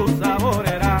y tu sabor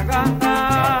era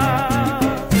gata.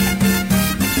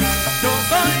 Yo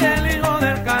soy el hijo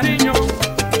del cariño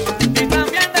y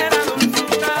también de la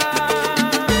dulzura.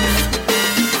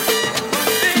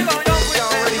 Contigo yo fui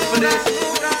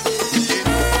segura.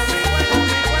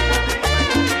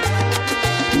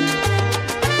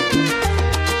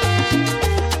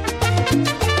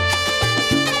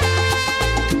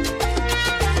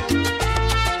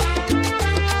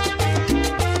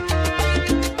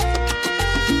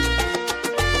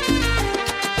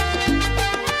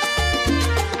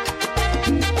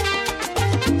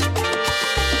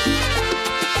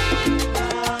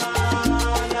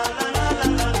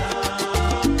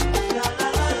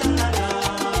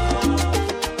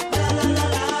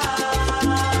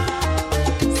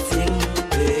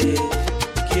 Siempre,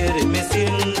 quiéreme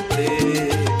siempre,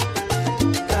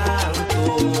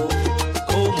 tanto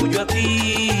como yo a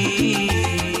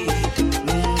ti.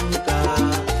 Nunca,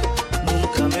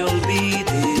 nunca me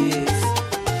olvides.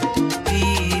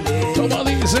 Dime, ¿Cómo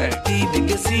dice? dime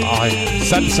que sí. Ay,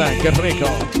 salsa, qué rico.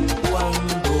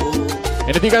 Cuando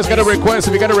And if you guys got a request,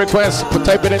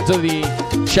 type it into the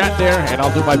chat there, and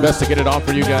I'll do my best to get it on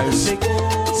for you guys.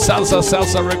 Salsa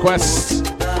requests.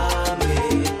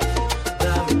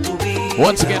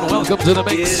 Once again, welcome to the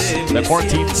mix, the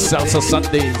 14 Salsa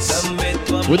Sundays,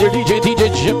 with your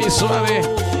DJ Jimmy Suave,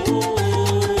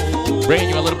 bringing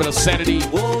you a little bit of sanity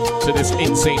to this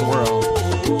insane world.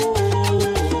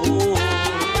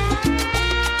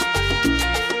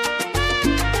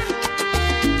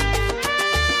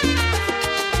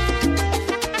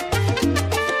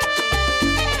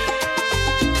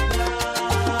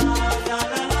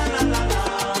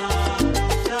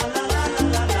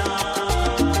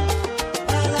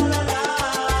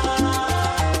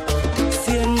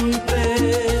 siempre,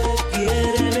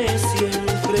 quiéreme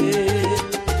siempre,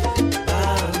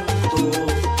 tanto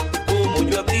como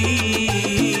yo a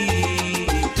ti.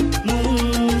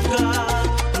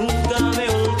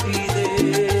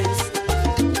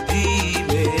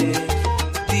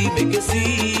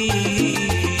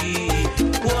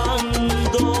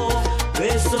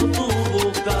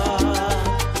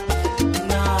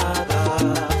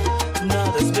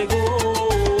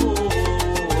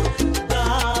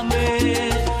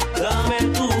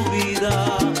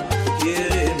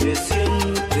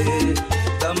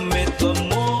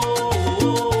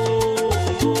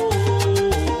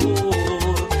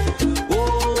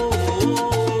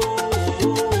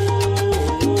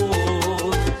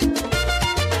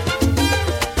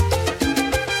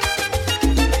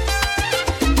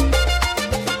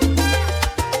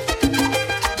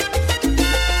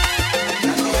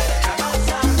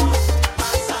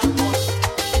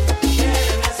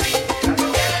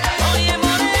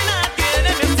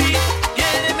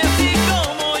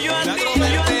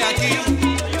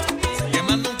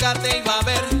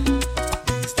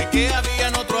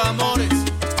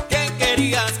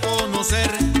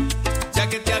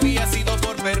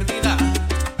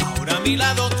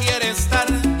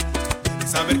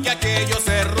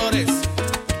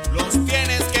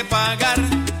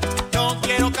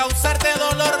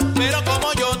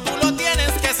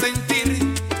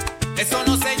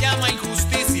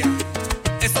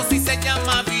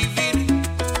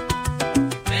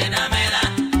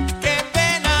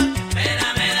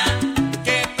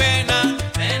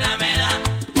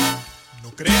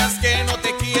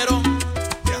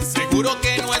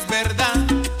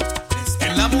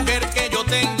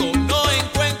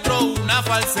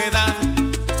 falsedad.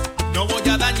 No voy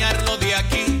a dañarlo de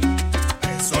aquí,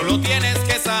 eso lo tienes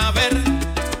que saber.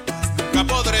 Nunca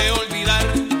podré olvidar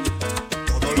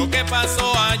todo lo que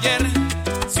pasó ayer.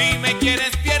 Si me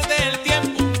quieres pierde el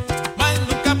tiempo, mas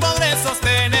nunca podré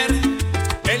sostener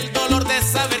el dolor de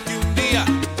saber que un día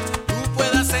tú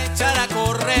puedas echar a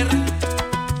correr.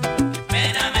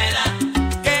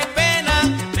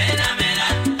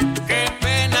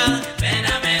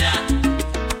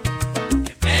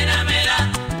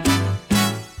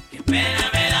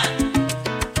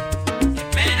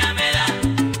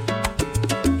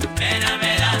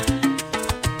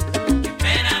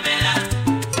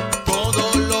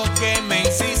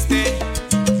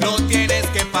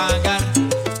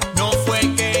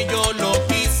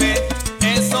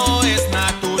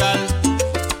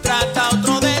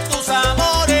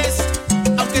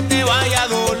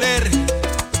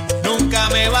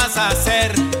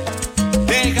 Hacer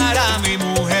dejar a mi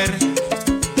mujer.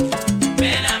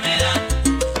 Pena me da,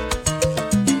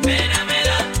 pena me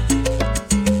da,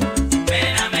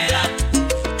 pena me da,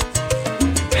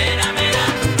 pena me da.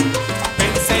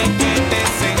 Pensé que te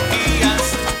sentías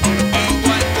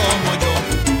igual como yo,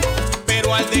 pero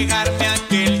al dejarme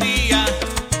aquel día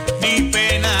ni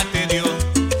pena te dio.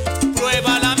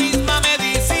 Prueba la misma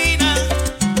medicina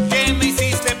que me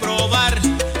hiciste probar.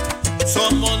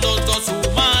 Somos los dos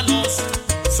humanos,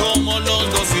 somos los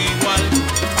dos igual.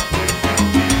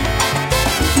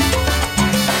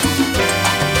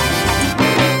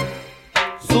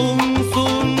 Zum,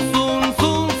 zum, zum,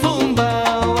 zum, zumba,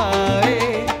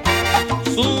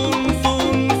 zum,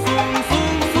 zum, zum,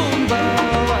 zum, zumba,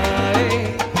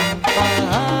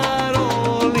 pájaro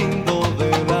lindo de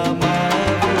la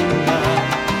madrugada,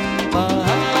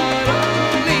 pájaro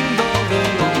lindo de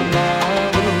la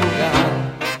madrugada.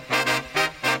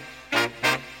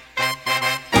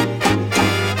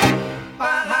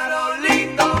 Pájaro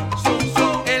lindo, zum,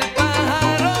 zum. El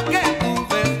pájaro que tú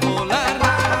ves volar,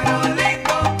 Pájaro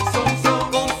lindo, zum, zum.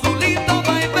 con su lindo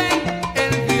vaivén,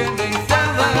 él viene y se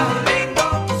va. Lindo,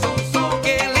 zum, zum.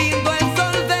 Qué lindo el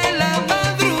sol de la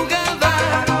madrugada,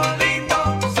 Pájaro lindo,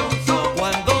 zum, zum.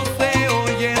 cuando se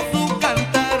oye su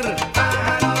cantar.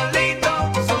 Pájaro lindo,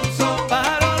 zum, zum.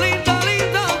 Pájaro lindo,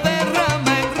 lindo de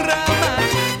rama en rama.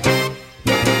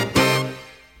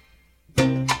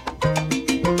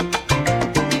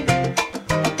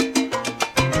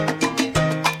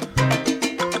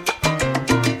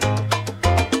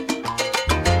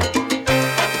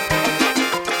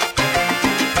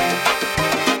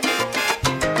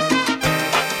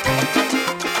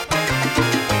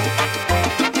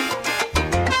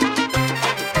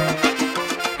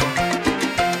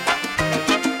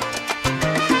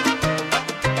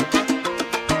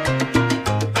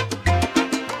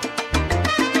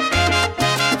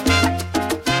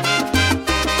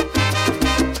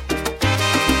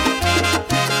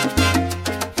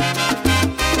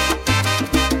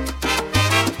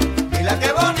 Mira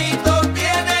qué bonito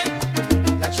tiene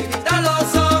la chinita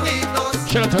los ojitos.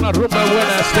 Sheraton La Rumba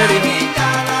Buena Estéreo.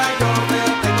 Mirada, yo me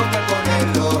tengo que poner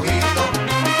ojito.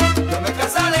 Yo me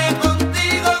casaré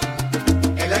contigo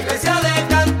en la iglesia de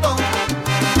Cantón,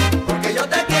 porque yo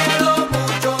te quiero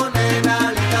mucho,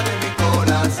 nena linda de mi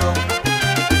corazón.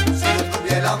 Si yo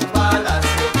tuviera un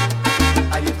palacio,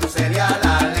 allí tú serías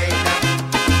la reina,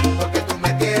 porque tú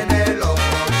me tienes loco,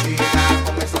 chica,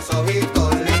 con esos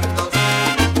ojitos lindos.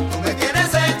 Tú me tienes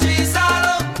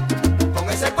hechizado con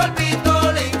ese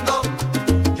cuerpito lindo.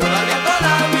 Yo daría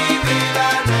toda mi vida,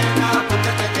 nena,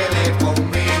 porque te quedé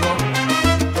conmigo.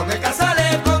 Yo me casaré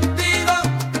contigo,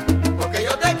 porque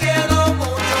yo te quiero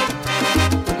mucho.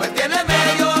 Tú me tienes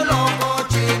medio loco,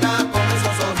 china, con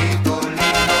esos ojitos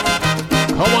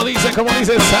lindos. Como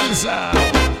dice salsa.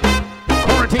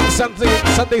 Quarantine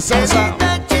Sunday salsa.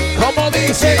 Como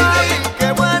dice.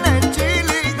 Qué buena el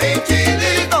chili, mi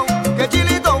chilito, qué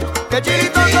chilito, qué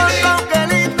chilito, qué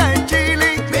linda el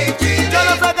chili, mi chili. Yo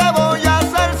no sé qué voy a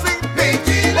hacer sin mi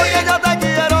chili, porque yo te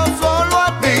quiero solo a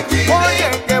ti. Oye,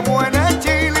 qué buena el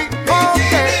chili, oh,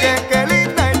 qué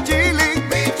linda el chili,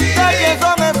 mi chili. ¿De quién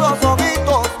son esos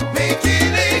ojitos? Mi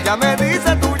chili. Ella me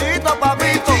dice tuyito,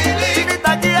 papito.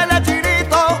 Chinita, quiere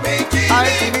chinito, ay,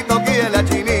 chinito, quiere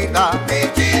chinita,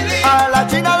 a la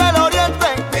china del oriente,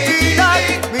 china,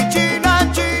 mi china,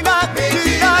 china, mi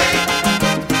china.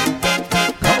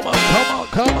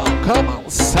 Come on.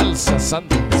 Salsa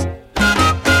Sundays.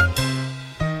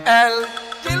 El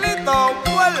chilito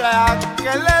huele a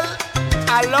querer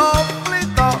a los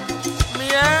fritos,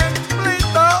 bien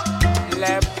frito,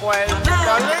 le puedo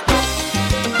listo.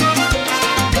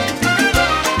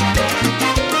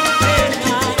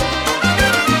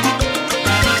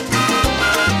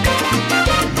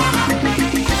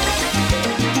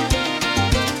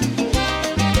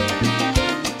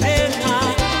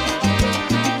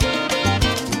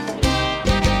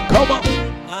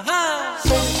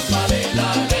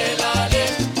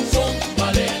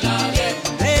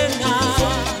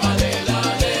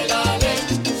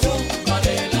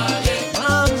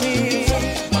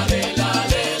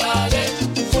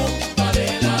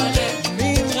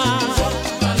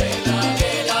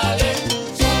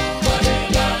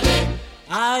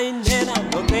 nena,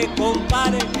 no te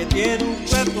compares, que tiene un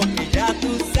cuerpo que ya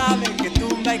tú sabes, que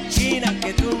tumba esquina,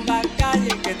 que tumba calle,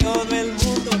 que todo el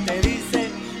mundo te dice,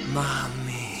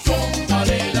 mami.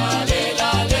 Zúmbale, lale,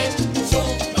 lale,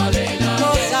 zúmbale, lale.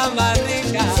 Cosa más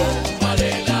rica.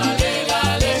 Zúmbale, lale,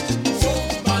 lale,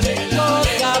 zúmbale, lale.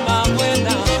 Cosa más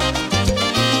buena.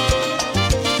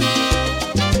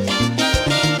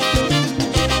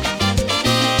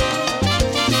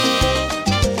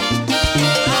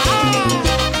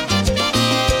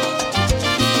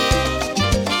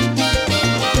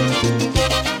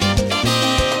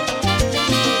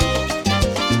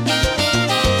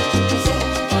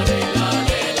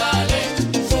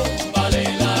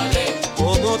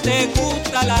 Te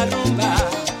gusta la rumba,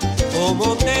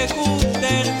 como te gusta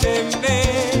el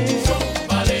tembe.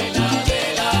 Zúmbale, lale,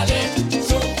 lale,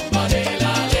 zúmbale,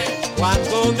 lale.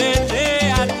 Cuando me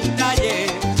dé a tu talle,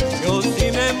 yo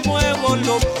sí me muevo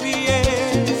los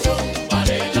pies.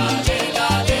 Zúmbale, lale,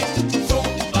 lale,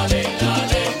 zúmbale,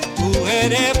 lale. Tú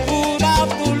eres pura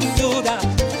dulzura,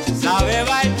 sabe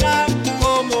bailar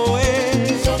como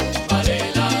es. Zúmbale,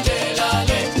 lale,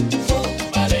 lale,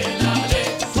 zúmbale, lale.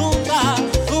 Zumba,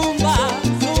 zumba,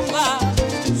 zumba,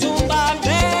 zumba,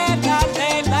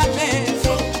 lale, lale.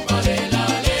 Zúmbale,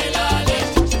 lale, lale,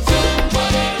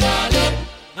 zúmbale, lale.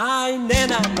 Ay,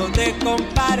 nena, no te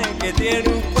compares, que tiene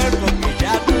un cuerpo que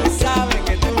ya tú sabes,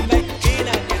 que tumba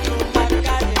esquina, que tumba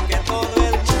calle, que todo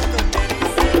el mundo te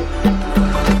dice.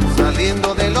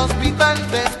 Saliendo del hospital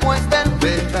después del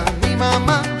beta, mi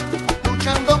mamá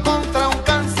luchando contra un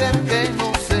cáncer que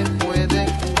no se puede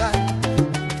curar.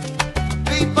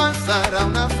 Vi pasar a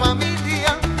una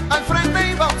familia, al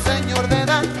frente iba un señor de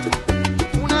edad,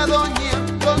 una doña,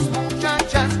 dos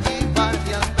muchachas y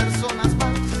varias personas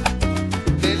más.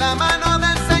 De la mano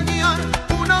del señor,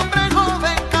 un hombre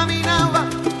joven caminaba,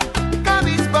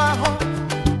 cabizbajo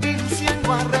y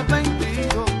luciendo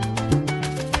arrepentido.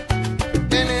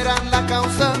 Él era la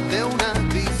causa de una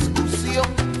discusión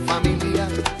familiar,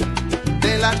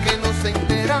 de la que nos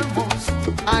enteramos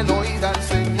al oír al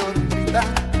señor gritar.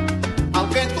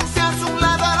 Aunque tú seas un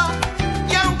ladrón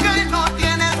y aunque no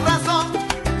tienes razón,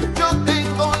 yo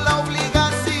tengo la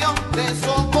obligación de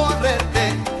socorrerte.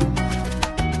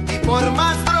 Y por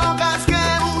más drogas que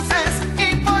uses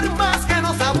y por más que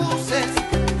nos abuses,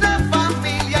 la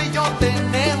familia y yo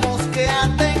tenemos que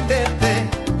atenderte.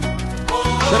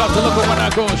 Shout out to Loco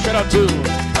Monaco. Shout out to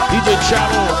DJ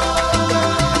Chavo.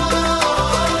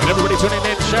 And everybody tuning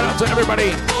in. Shout out to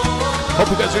everybody. Hope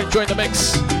you guys are enjoying the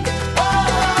mix.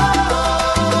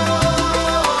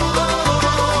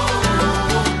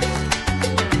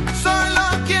 Solo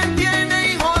quien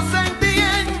tiene hijos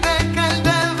entiende que el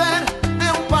deber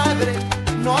de un padre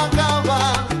no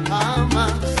acaba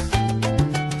jamás.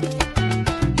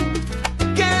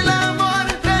 Que el amor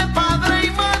de padre y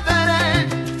madre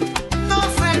no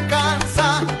se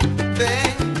cansa de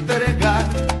entregar.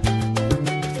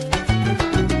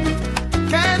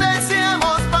 Que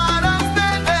deseamos para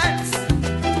ustedes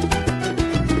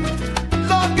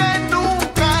lo que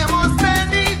nunca hemos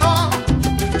tenido.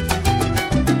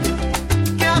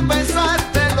 Que a pesar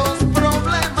de los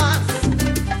problemas,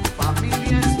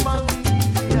 familia es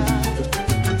familia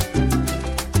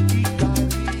y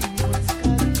cariño es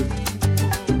cariño.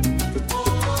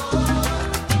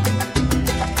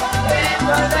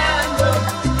 Recordando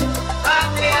a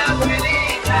mi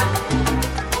abuelita,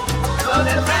 los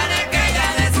refranes que ella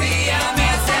decía me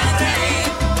hacían reír.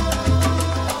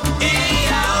 Y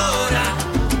ahora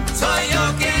soy yo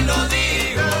quien lo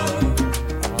digo.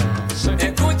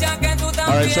 Escucha que tú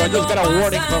All right, so I también just got a lo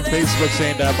warning vas from a Facebook decir.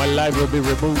 saying that my live will be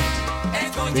removed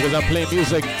because I'm playing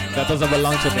music that doesn't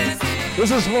belong to me.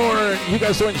 This is for you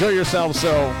guys to enjoy yourselves,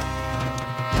 so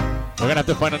we're gonna have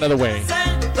to find another way.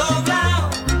 Doblao,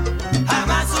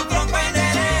 jamás su tronco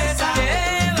endereza.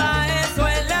 Lleva eso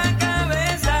en la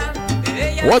cabeza.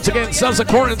 Ella Once again, Salsa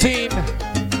Quarantine.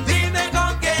 dime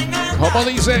con quién andas Como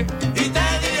dice, y te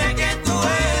diré quién tú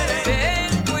eres.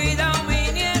 Ten cuidado,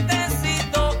 mi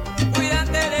nietecito,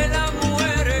 cuídate de las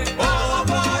mujeres. Ojo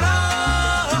por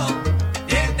ojo,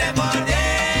 diente por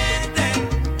diente.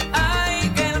 Ay,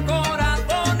 que el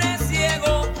corazón es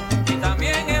ciego y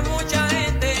también es mucha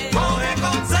gente. Coge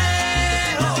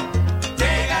consejo,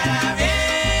 llegará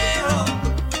viejo.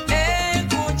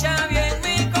 Escucha bien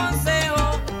mi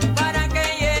consejo para que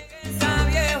llegues a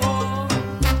viejo.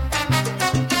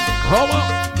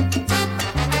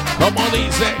 como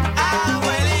dice.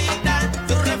 Abuelita,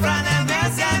 tus refranes me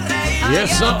hacen reír. Y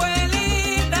eso.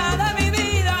 Abuelita de mi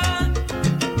vida,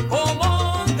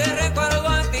 como te recuerdo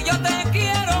a ti, yo te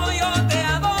quiero, yo te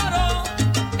adoro.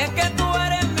 Es que tú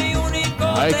eres mi único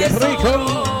Ay, qué tesoro. rico.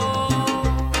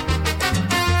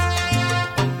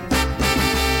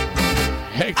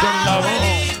 Héctor Lavoe.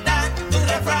 Abuelita, tus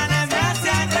refranes me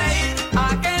hacen reír.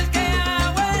 Aquel que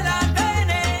abuela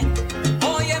tiene,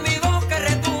 oye mi voz que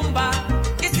retumba.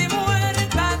 Y si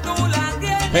muerta tú la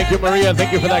tienes. Thank you, Maria.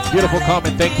 Thank you for that beautiful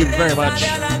comment. Thank you very much.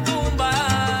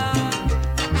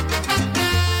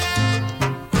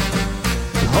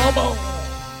 Homo.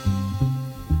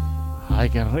 Ay,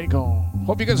 qué rico.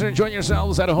 Hope you guys are enjoying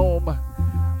yourselves at home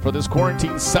for this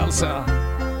quarantine salsa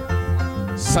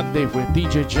Sunday with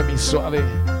DJ Jimmy Suave.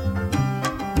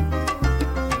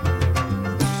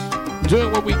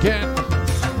 Doing what we can,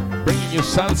 bringing you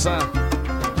salsa,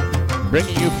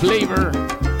 bringing you flavor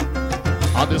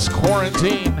on this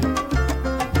quarantine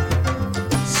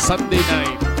Sunday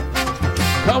night.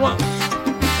 Come on.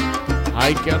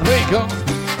 Ay, qué rico.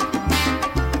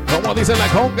 Como dice la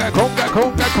conga, conga,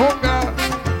 conga, conga.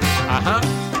 Ajá.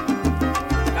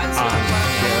 Ay,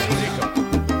 qué rico.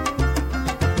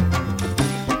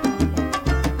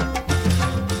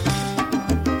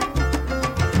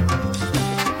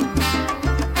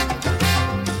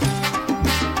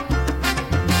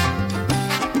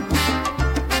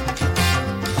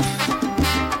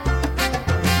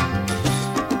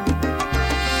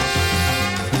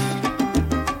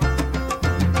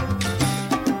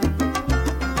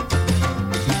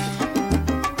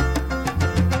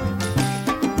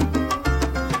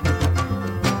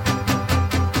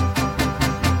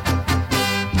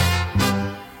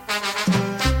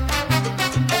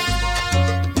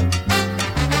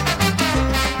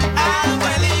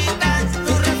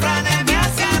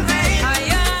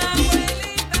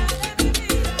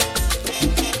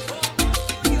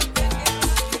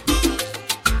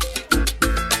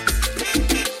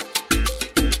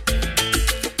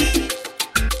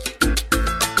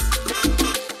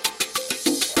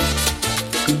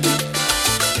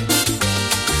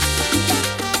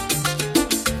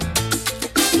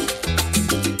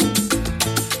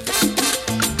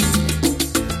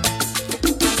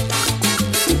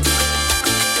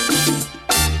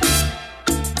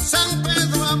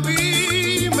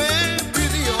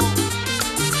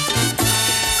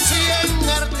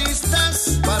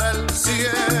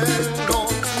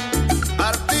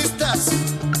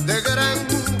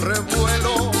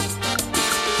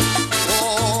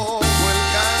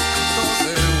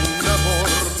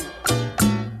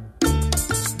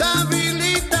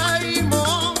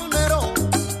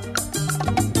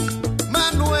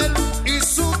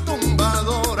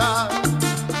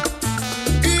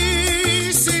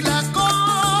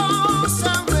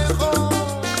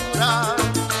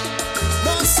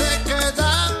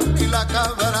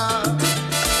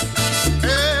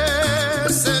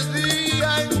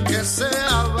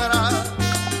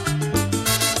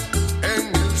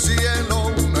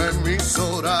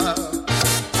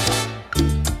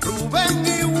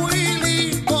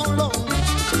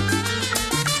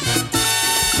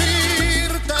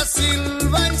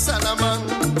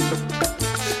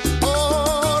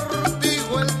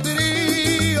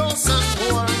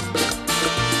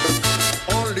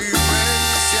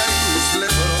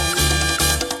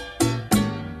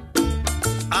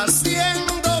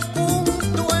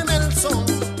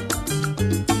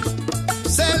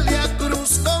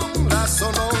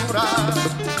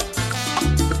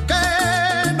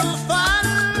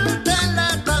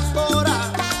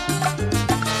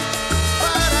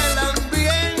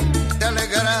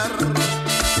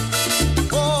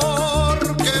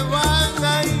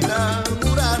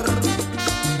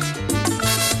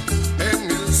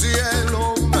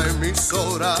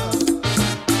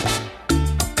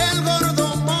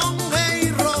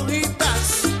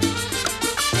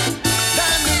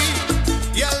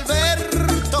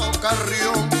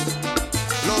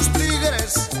 Los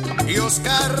Tigres y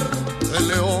Oscar de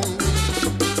León.